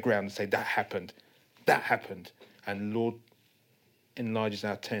stake in the ground and say, that happened. And Lord enlarges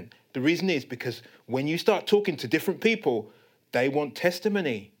our tent. The reason is because when you start talking to different people, they want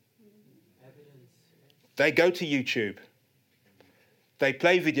testimony. They go to YouTube. They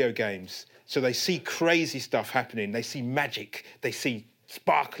play video games. So they see crazy stuff happening. They see magic. They see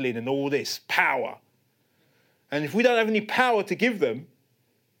sparkling and all this power. And if we don't have any power to give them,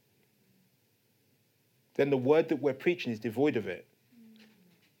 then the word that we're preaching is devoid of it.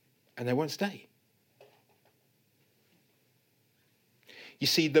 And they won't stay. You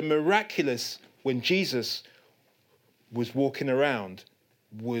see, the miraculous, when Jesus was walking around,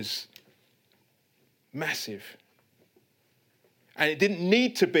 was massive. And it didn't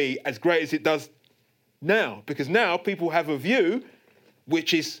need to be as great as it does now, because now people have a view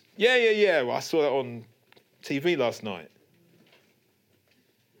which is, well, I saw that on TV last night.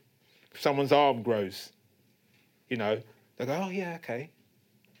 If someone's arm grows, they go, oh, yeah, okay.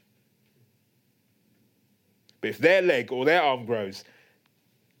 But if their leg or their arm grows,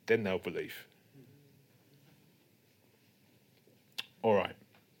 then they'll believe. All right.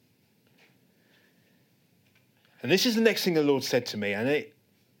 And this is the next thing the Lord said to me, and it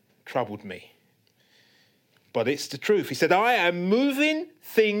troubled me. But it's the truth. He said, I am moving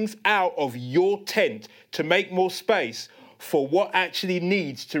things out of your tent to make more space for what actually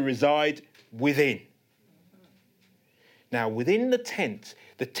needs to reside within. Now, within the tent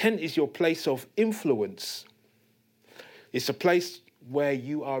is your place of influence. It's a place where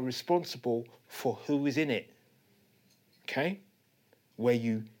you are responsible for who is in it. Okay? Where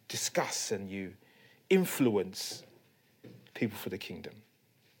you discuss and you influence people for the kingdom.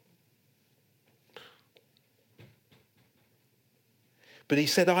 But he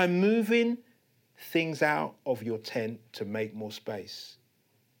said, I'm moving things out of your tent to make more space.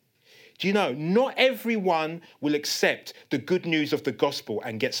 Do you know, not everyone will accept the good news of the gospel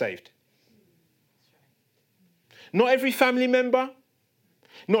and get saved. Not every family member,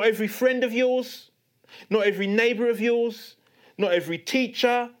 not every friend of yours, not every neighbour of yours, not every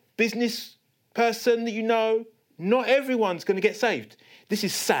teacher, business person that you know, not everyone's going to get saved. This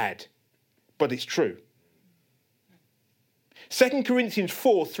is sad, but it's true. 2 Corinthians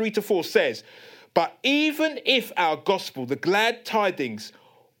 4, 3-4 says, but even if our gospel, the glad tidings,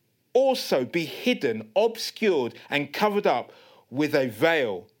 also be hidden, obscured, and covered up with a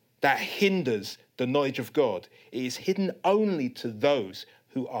veil that hinders the knowledge of God, it is hidden only to those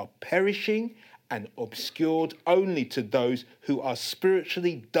who are perishing and obscured only to those who are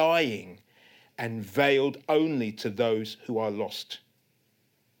spiritually dying and veiled only to those who are lost.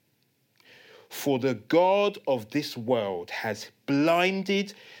 For the God of this world has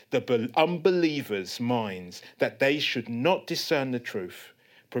blinded the unbelievers' minds that they should not discern the truth,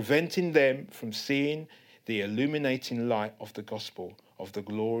 preventing them from seeing the illuminating light of the gospel of the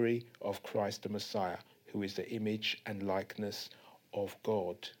glory of Christ the Messiah, who is the image and likeness of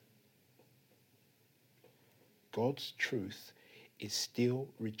God. God's truth is still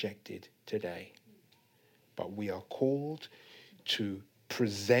rejected today, but we are called to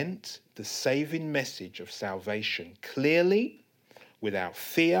present the saving message of salvation clearly, without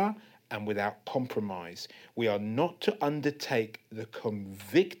fear and without compromise. We are not to undertake the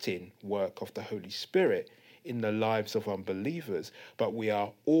convicting work of the Holy Spirit in the lives of unbelievers, but we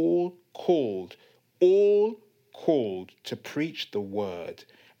are all called to preach the word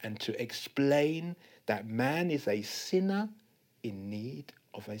and to explain that man is a sinner in need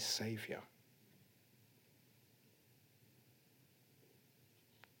of a saviour.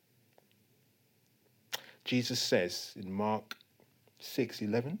 Jesus says in Mark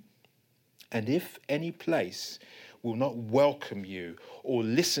 6:11, and if any place will not welcome you or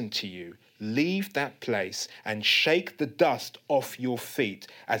listen to you, leave that place and shake the dust off your feet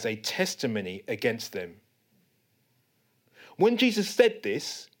as a testimony against them. When Jesus said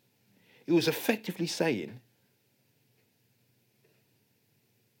this, he was effectively saying,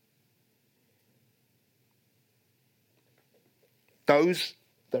 those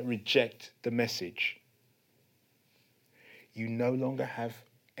that reject the message, you no longer have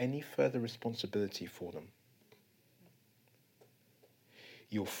any further responsibility for them.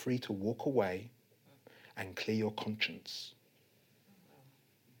 You're free to walk away and clear your conscience,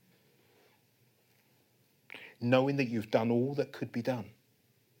 knowing that you've done all that could be done.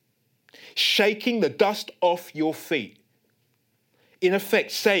 Shaking the dust off your feet, in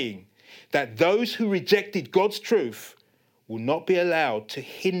effect saying that those who rejected God's truth will not be allowed to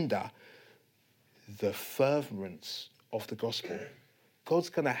hinder the furtherance of the gospel. God's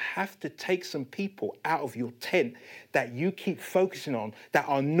going to have to take some people out of your tent that you keep focusing on that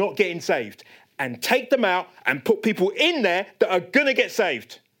are not getting saved, and take them out and put people in there that are going to get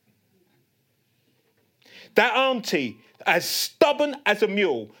saved. That auntie, as stubborn as a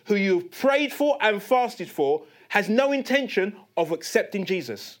mule, who you've prayed for and fasted for, has no intention of accepting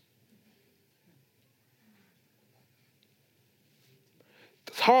Jesus.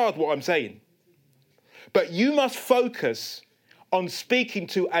 It's hard what I'm saying. But you must focus on speaking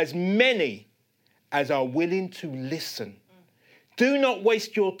to as many as are willing to listen. Do not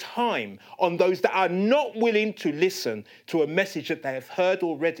waste your time on those that are not willing to listen to a message that they have heard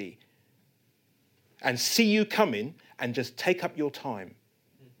already and see you coming and just take up your time.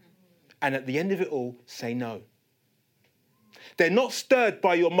 And at the end of it all, say no. They're not stirred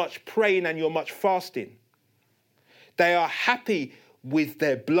by your much praying and your much fasting. They are happy with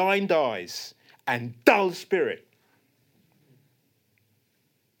their blind eyes and dull spirit.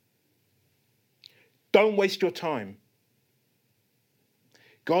 Don't waste your time.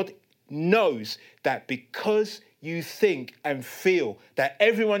 God knows that because you think and feel that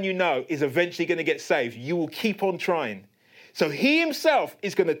everyone you know is eventually going to get saved, you will keep on trying. So he himself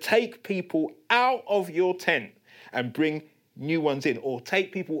is going to take people out of your tent and bring new ones in, or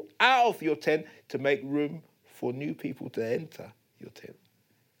take people out of your tent to make room for new people to enter your tent,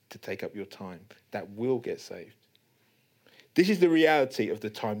 to take up your time, that will get saved. This is the reality of the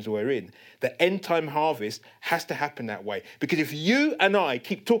times we're in. The end time harvest has to happen that way. Because if you and I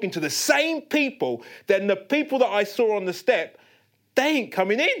keep talking to the same people, then the people that I saw on the step, they ain't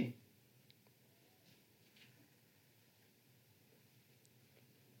coming in.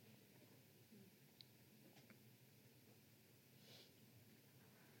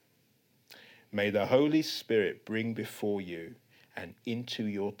 May the Holy Spirit bring before you and into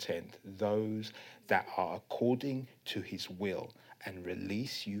your tent those that are according to his will, and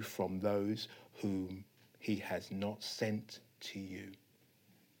release you from those whom he has not sent to you.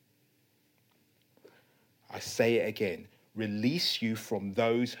 I say it again. Release you from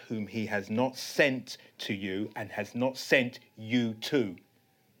those whom he has not sent to you and has not sent you to.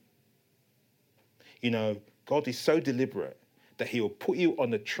 You know, God is so deliberate that he will put you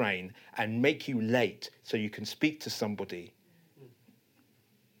on a train and make you late so you can speak to somebody.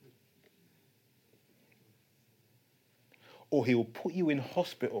 Or he will put you in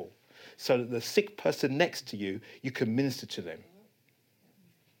hospital so that the sick person next to you, you can minister to them.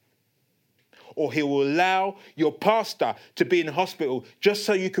 Or he will allow your pastor to be in hospital just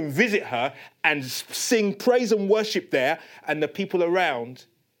so you can visit her and sing praise and worship there, and the people around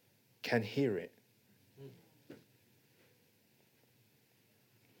can hear it.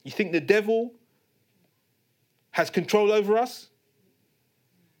 You think the devil has control over us?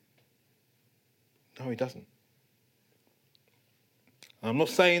 No, he doesn't. I'm not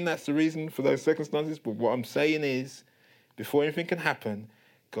saying that's the reason for those circumstances, but what I'm saying is, before anything can happen,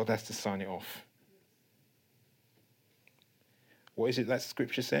 God has to sign it off. What is it that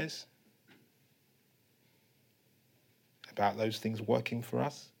Scripture says about those things working for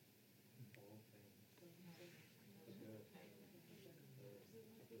us?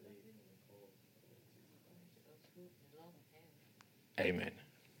 Amen.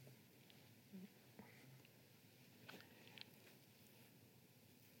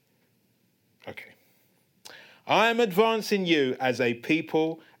 Okay. I am advancing you as a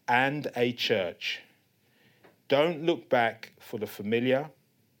people and a church. Don't look back for the familiar.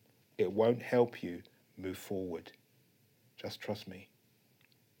 It won't help you move forward. Just trust me.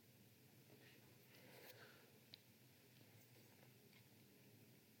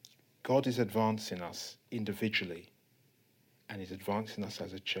 God is advancing us individually, and he's advancing us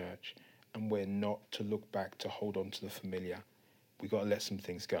as a church. and we're not to look back to hold on to the familiar. We've got to let some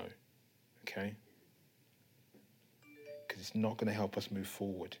things go, okay? Because it's not going to help us move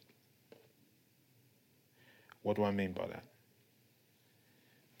forward. What do I mean by that?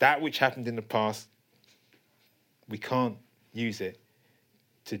 That which happened in the past, we can't use it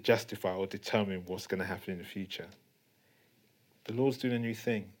to justify or determine what's going to happen in the future. The Lord's doing a new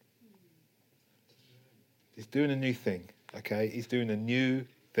thing. He's doing a new thing, okay? He's doing a new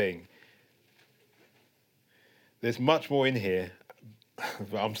thing. There's much more in here,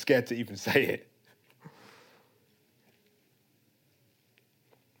 but I'm scared to even say it.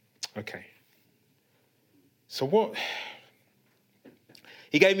 Okay. So what?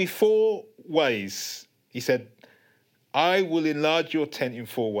 He gave me 4 ways. He said, I will enlarge your tent in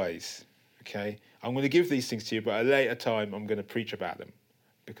 4 ways. Okay? I'm going to give these things to you, but at a later time, I'm going to preach about them.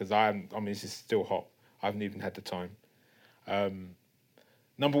 Because this is still hot. I haven't even had the time.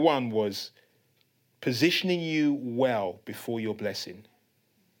 Number 1 was positioning you well before your blessing.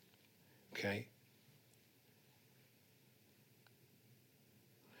 Okay?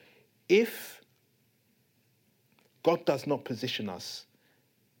 If God does not position us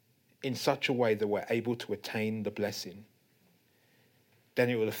in such a way that we're able to attain the blessing, then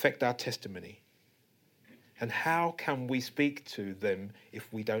it will affect our testimony. And how can we speak to them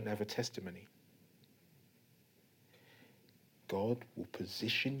if we don't have a testimony? God will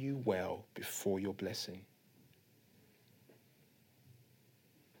position you well before your blessing.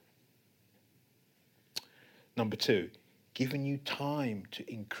 Number 2, giving you time to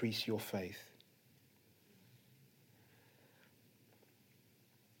increase your faith.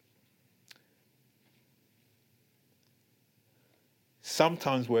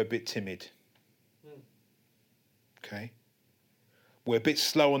 Sometimes we're a bit timid. Okay? We're a bit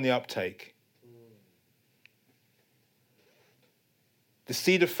slow on the uptake. The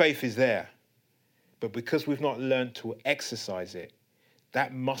seed of faith is there, but because we've not learned to exercise it,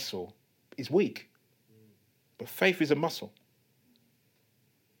 that muscle is weak. But faith is a muscle.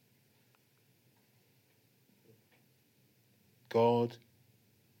 God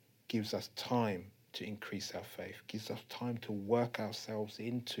gives us time to increase our faith, gives us time to work ourselves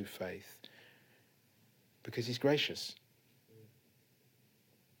into faith, because he's gracious.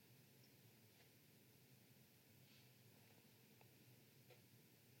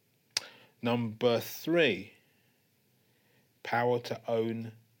 Number 3, power to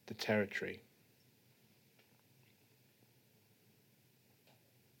own the territory.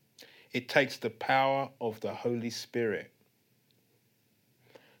 It takes the power of the Holy Spirit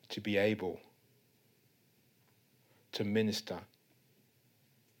to be able to minister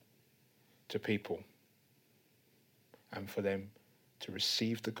to people and for them to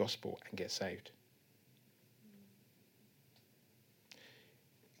receive the gospel and get saved.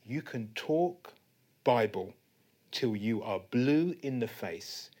 You can talk Bible till you are blue in the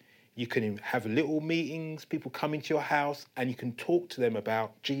face. You can have little meetings, people come into your house, and you can talk to them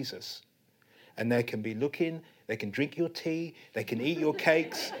about Jesus. And they can be looking, they can drink your tea, they can eat your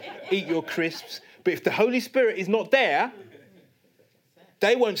cakes, eat your crisps. But if the Holy Spirit is not there,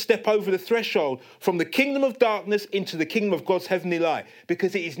 they won't step over the threshold from the kingdom of darkness into the kingdom of God's heavenly light.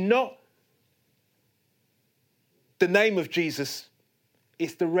 Because it is not the name of Jesus,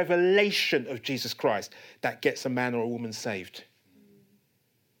 it's the revelation of Jesus Christ that gets a man or a woman saved.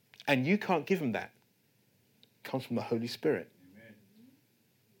 And you can't give them that. It comes from the Holy Spirit. Amen.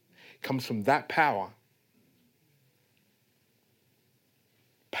 It comes from that power.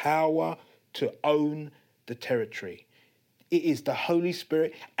 Power to own the territory. It is the Holy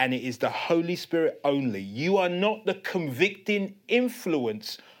Spirit, and it is the Holy Spirit only. You are not the convicting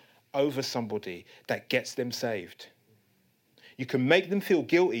influence over somebody that gets them saved. You can make them feel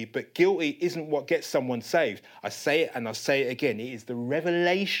guilty, but guilty isn't what gets someone saved. I say it and I say it again. It is the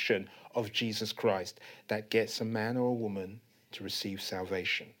revelation of Jesus Christ that gets a man or a woman to receive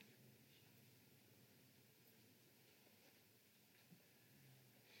salvation.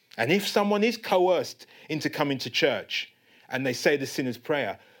 And if someone is coerced into coming to church and they say the sinner's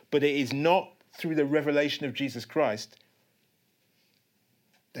prayer, but it is not through the revelation of Jesus Christ,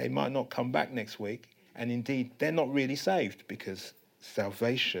 they might not come back next week. And indeed, they're not really saved, because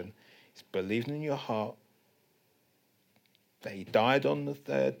salvation is believing in your heart that he died on the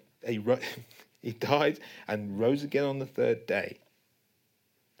third, he died and rose again on the 3rd day,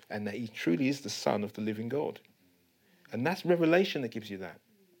 and that he truly is the Son of the living God. And that's revelation that gives you that.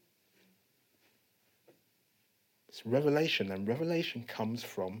 It's revelation, and revelation comes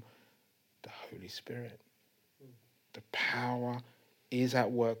from the Holy Spirit. The power is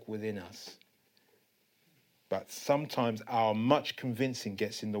at work within us. But sometimes our much convincing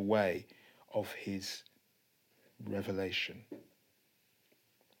gets in the way of his revelation.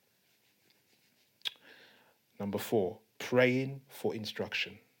 Number 4, praying for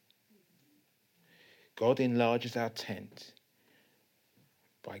instruction. God enlarges our tent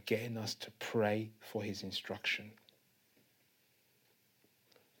by getting us to pray for his instruction.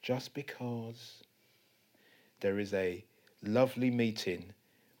 Just because there is a lovely meeting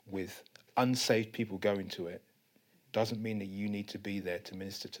with unsaved people going to it doesn't mean that you need to be there to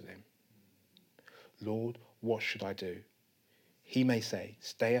minister to them. Lord, what should I do? He may say,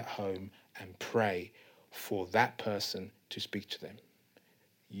 stay at home and pray for that person to speak to them.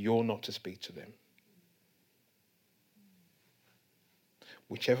 You're not to speak to them.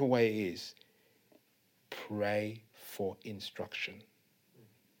 Whichever way it is, pray for instruction.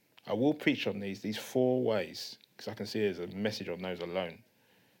 I will preach on these 4 ways, because I can see there's a message on those alone.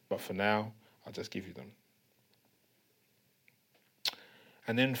 But for now, I'll just give you them.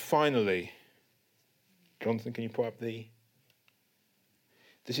 And then finally, Jonathan, can you put up this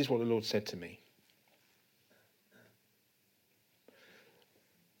is what the Lord said to me.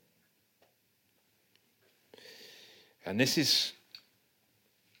 And this is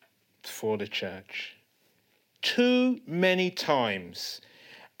for the church. Too many times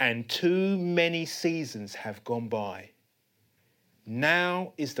and too many seasons have gone by.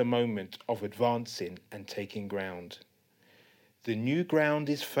 Now is the moment of advancing and taking ground. The new ground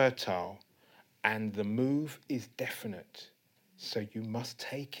is fertile and the move is definite, so you must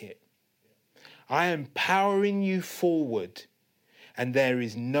take it. I am powering you forward, and there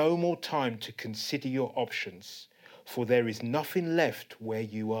is no more time to consider your options, for there is nothing left where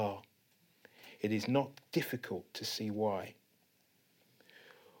you are. It is not difficult to see why.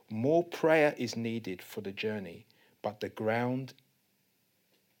 More prayer is needed for the journey, but the ground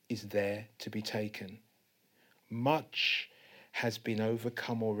is there to be taken. Much has been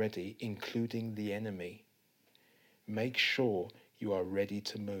overcome already, including the enemy. Make sure you are ready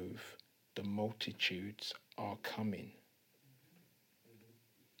to move. The multitudes are coming.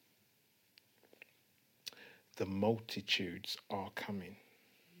 The multitudes are coming.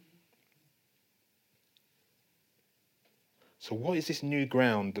 So what is this new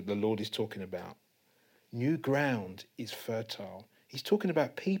ground that the Lord is talking about? New ground is fertile. He's talking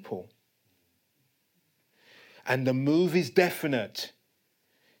about people. And the move is definite,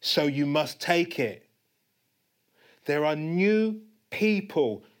 so you must take it. There are new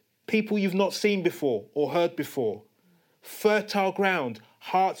people you've not seen before or heard before. Fertile ground,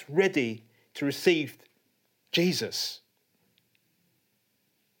 hearts ready to receive Jesus.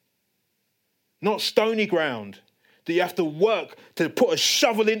 Not stony ground that you have to work to put a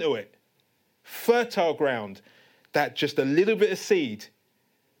shovel into it. Fertile ground that just a little bit of seed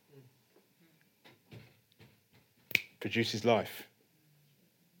produces life.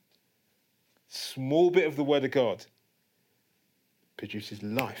 Small bit of the word of God produces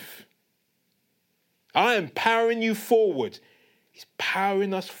life. I am powering you forward. He's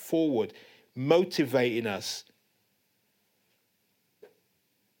powering us forward, motivating us.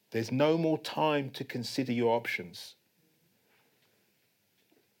 There's no more time to consider your options.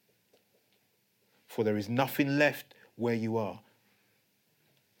 For there is nothing left where you are.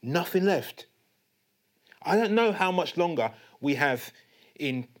 Nothing left. I don't know how much longer we have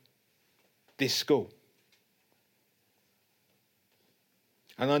in this school.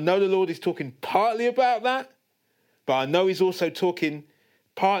 And I know the Lord is talking partly about that, but I know he's also talking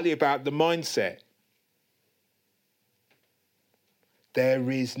partly about the mindset. There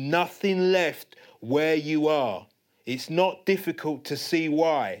is nothing left where you are. It's not difficult to see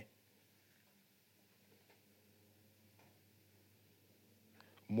why.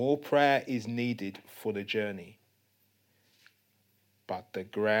 More prayer is needed for the journey. But the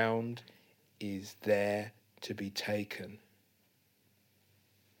ground is there to be taken.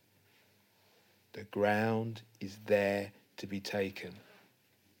 The ground is there to be taken.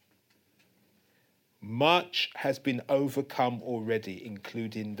 Much has been overcome already,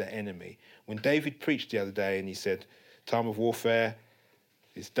 including the enemy. When David preached the other day and he said, time of warfare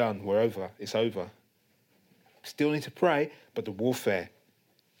is done, we're over, it's over. Still need to pray, but the warfare,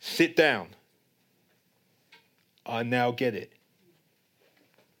 sit down. I now get it.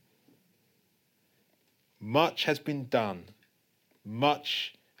 Much has been done.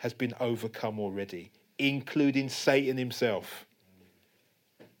 Much has been overcome already, including Satan himself.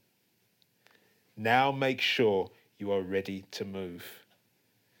 Now make sure you are ready to move.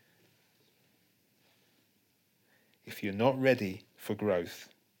 If you're not ready for growth,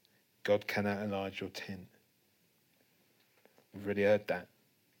 God cannot enlarge your tent. We've already heard that.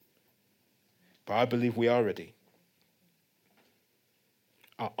 But I believe we are ready.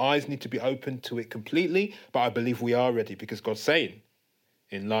 Our eyes need to be open to it completely, but I believe we are ready because God's saying,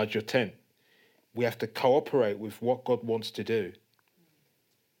 enlarge your tent. We have to cooperate with what God wants to do.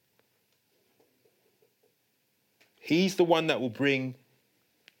 He's the one that will bring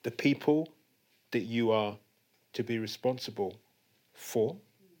the people that you are to be responsible for.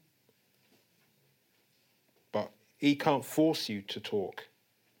 But he can't force you to talk.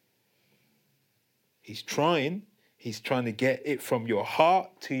 He's trying to get it from your heart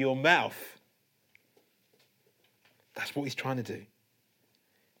to your mouth. That's what he's trying to do.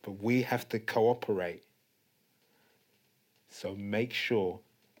 But we have to cooperate. So make sure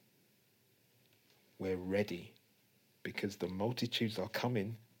we're ready, because the multitudes are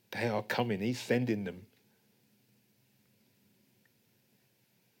coming. They are coming. He's sending them.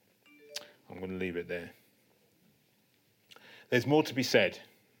 I'm going to leave it there. There's more to be said,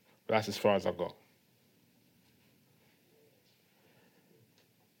 but that's as far as I've got.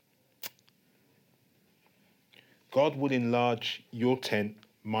 God will enlarge your tent,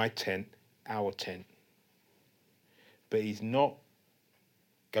 my tent, our tent. But he's not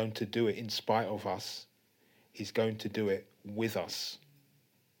going to do it in spite of us. He's going to do it with us.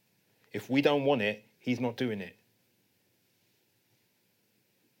 If we don't want it, he's not doing it.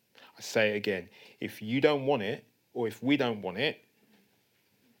 I say it again. If you don't want it, or if we don't want it,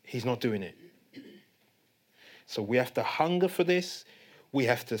 he's not doing it. So we have to hunger for this. We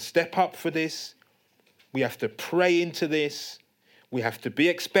have to step up for this. We have to pray into this. We have to be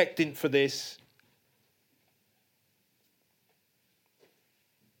expectant for this.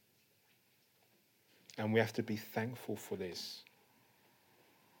 And we have to be thankful for this.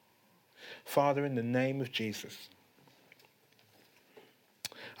 Father, in the name of Jesus,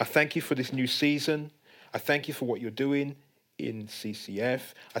 I thank you for this new season. I thank you for what you're doing in CCF.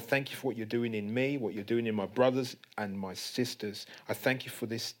 I thank you for what you're doing in me, what you're doing in my brothers and my sisters. I thank you for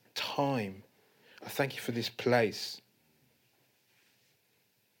this time. I thank you for this place.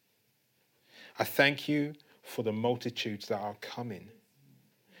 I thank you for the multitudes that are coming.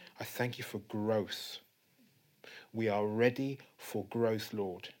 I thank you for growth. We are ready for growth,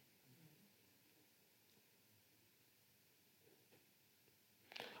 Lord.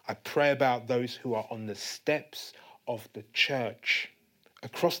 I pray about those who are on the steps of the church,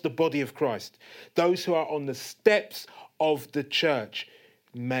 across the body of Christ. Those who are on the steps of the church.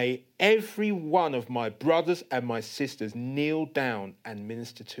 May every one of my brothers and my sisters kneel down and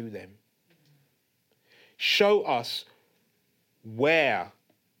minister to them. Show us where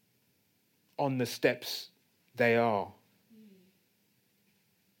on the steps they are.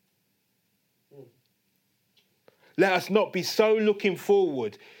 Let us not be so looking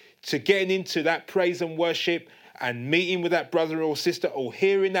forward to getting into that praise and worship and meeting with that brother or sister or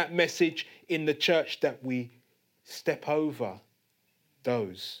hearing that message in the church that we step over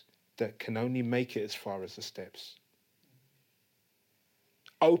those that can only make it as far as the steps.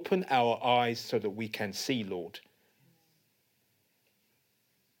 Open our eyes so that we can see, Lord.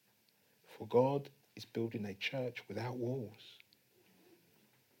 For God is building a church without walls.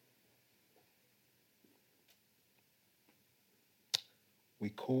 We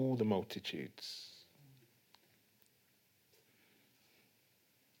call the multitudes.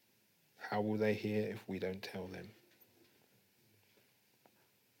 How will they hear if we don't tell them?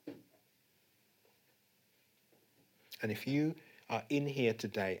 And if you are in here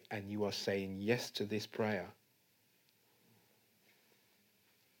today and you are saying yes to this prayer,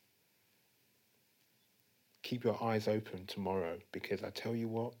 keep your eyes open tomorrow, because I tell you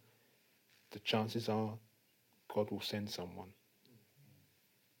what, the chances are God will send someone.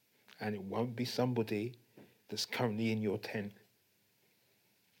 And it won't be somebody that's currently in your tent.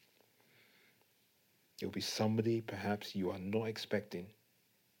 It'll be somebody perhaps you are not expecting.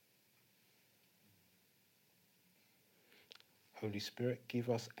 Holy Spirit, give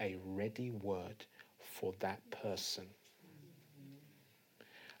us a ready word for that person.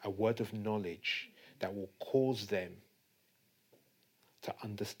 A word of knowledge that will cause them to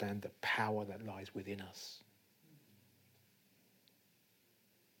understand the power that lies within us.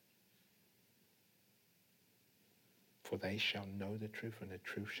 For they shall know the truth, and the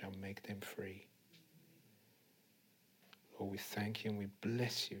truth shall make them free. Lord, we thank you and we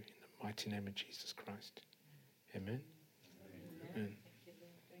bless you in the mighty name of Jesus Christ. Amen. Amen.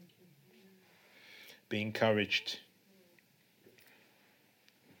 Be encouraged.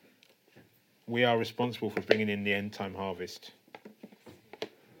 We are responsible for bringing in the end time harvest.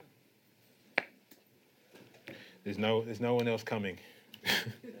 There's no one else coming.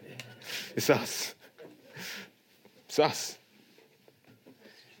 It's us. It's us.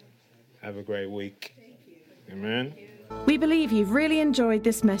 Have a great week. Amen. We believe you've really enjoyed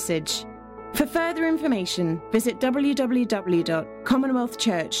this message. For further information, visit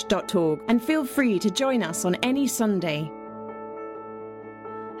www.commonwealthchurch.org and feel free to join us on any Sunday.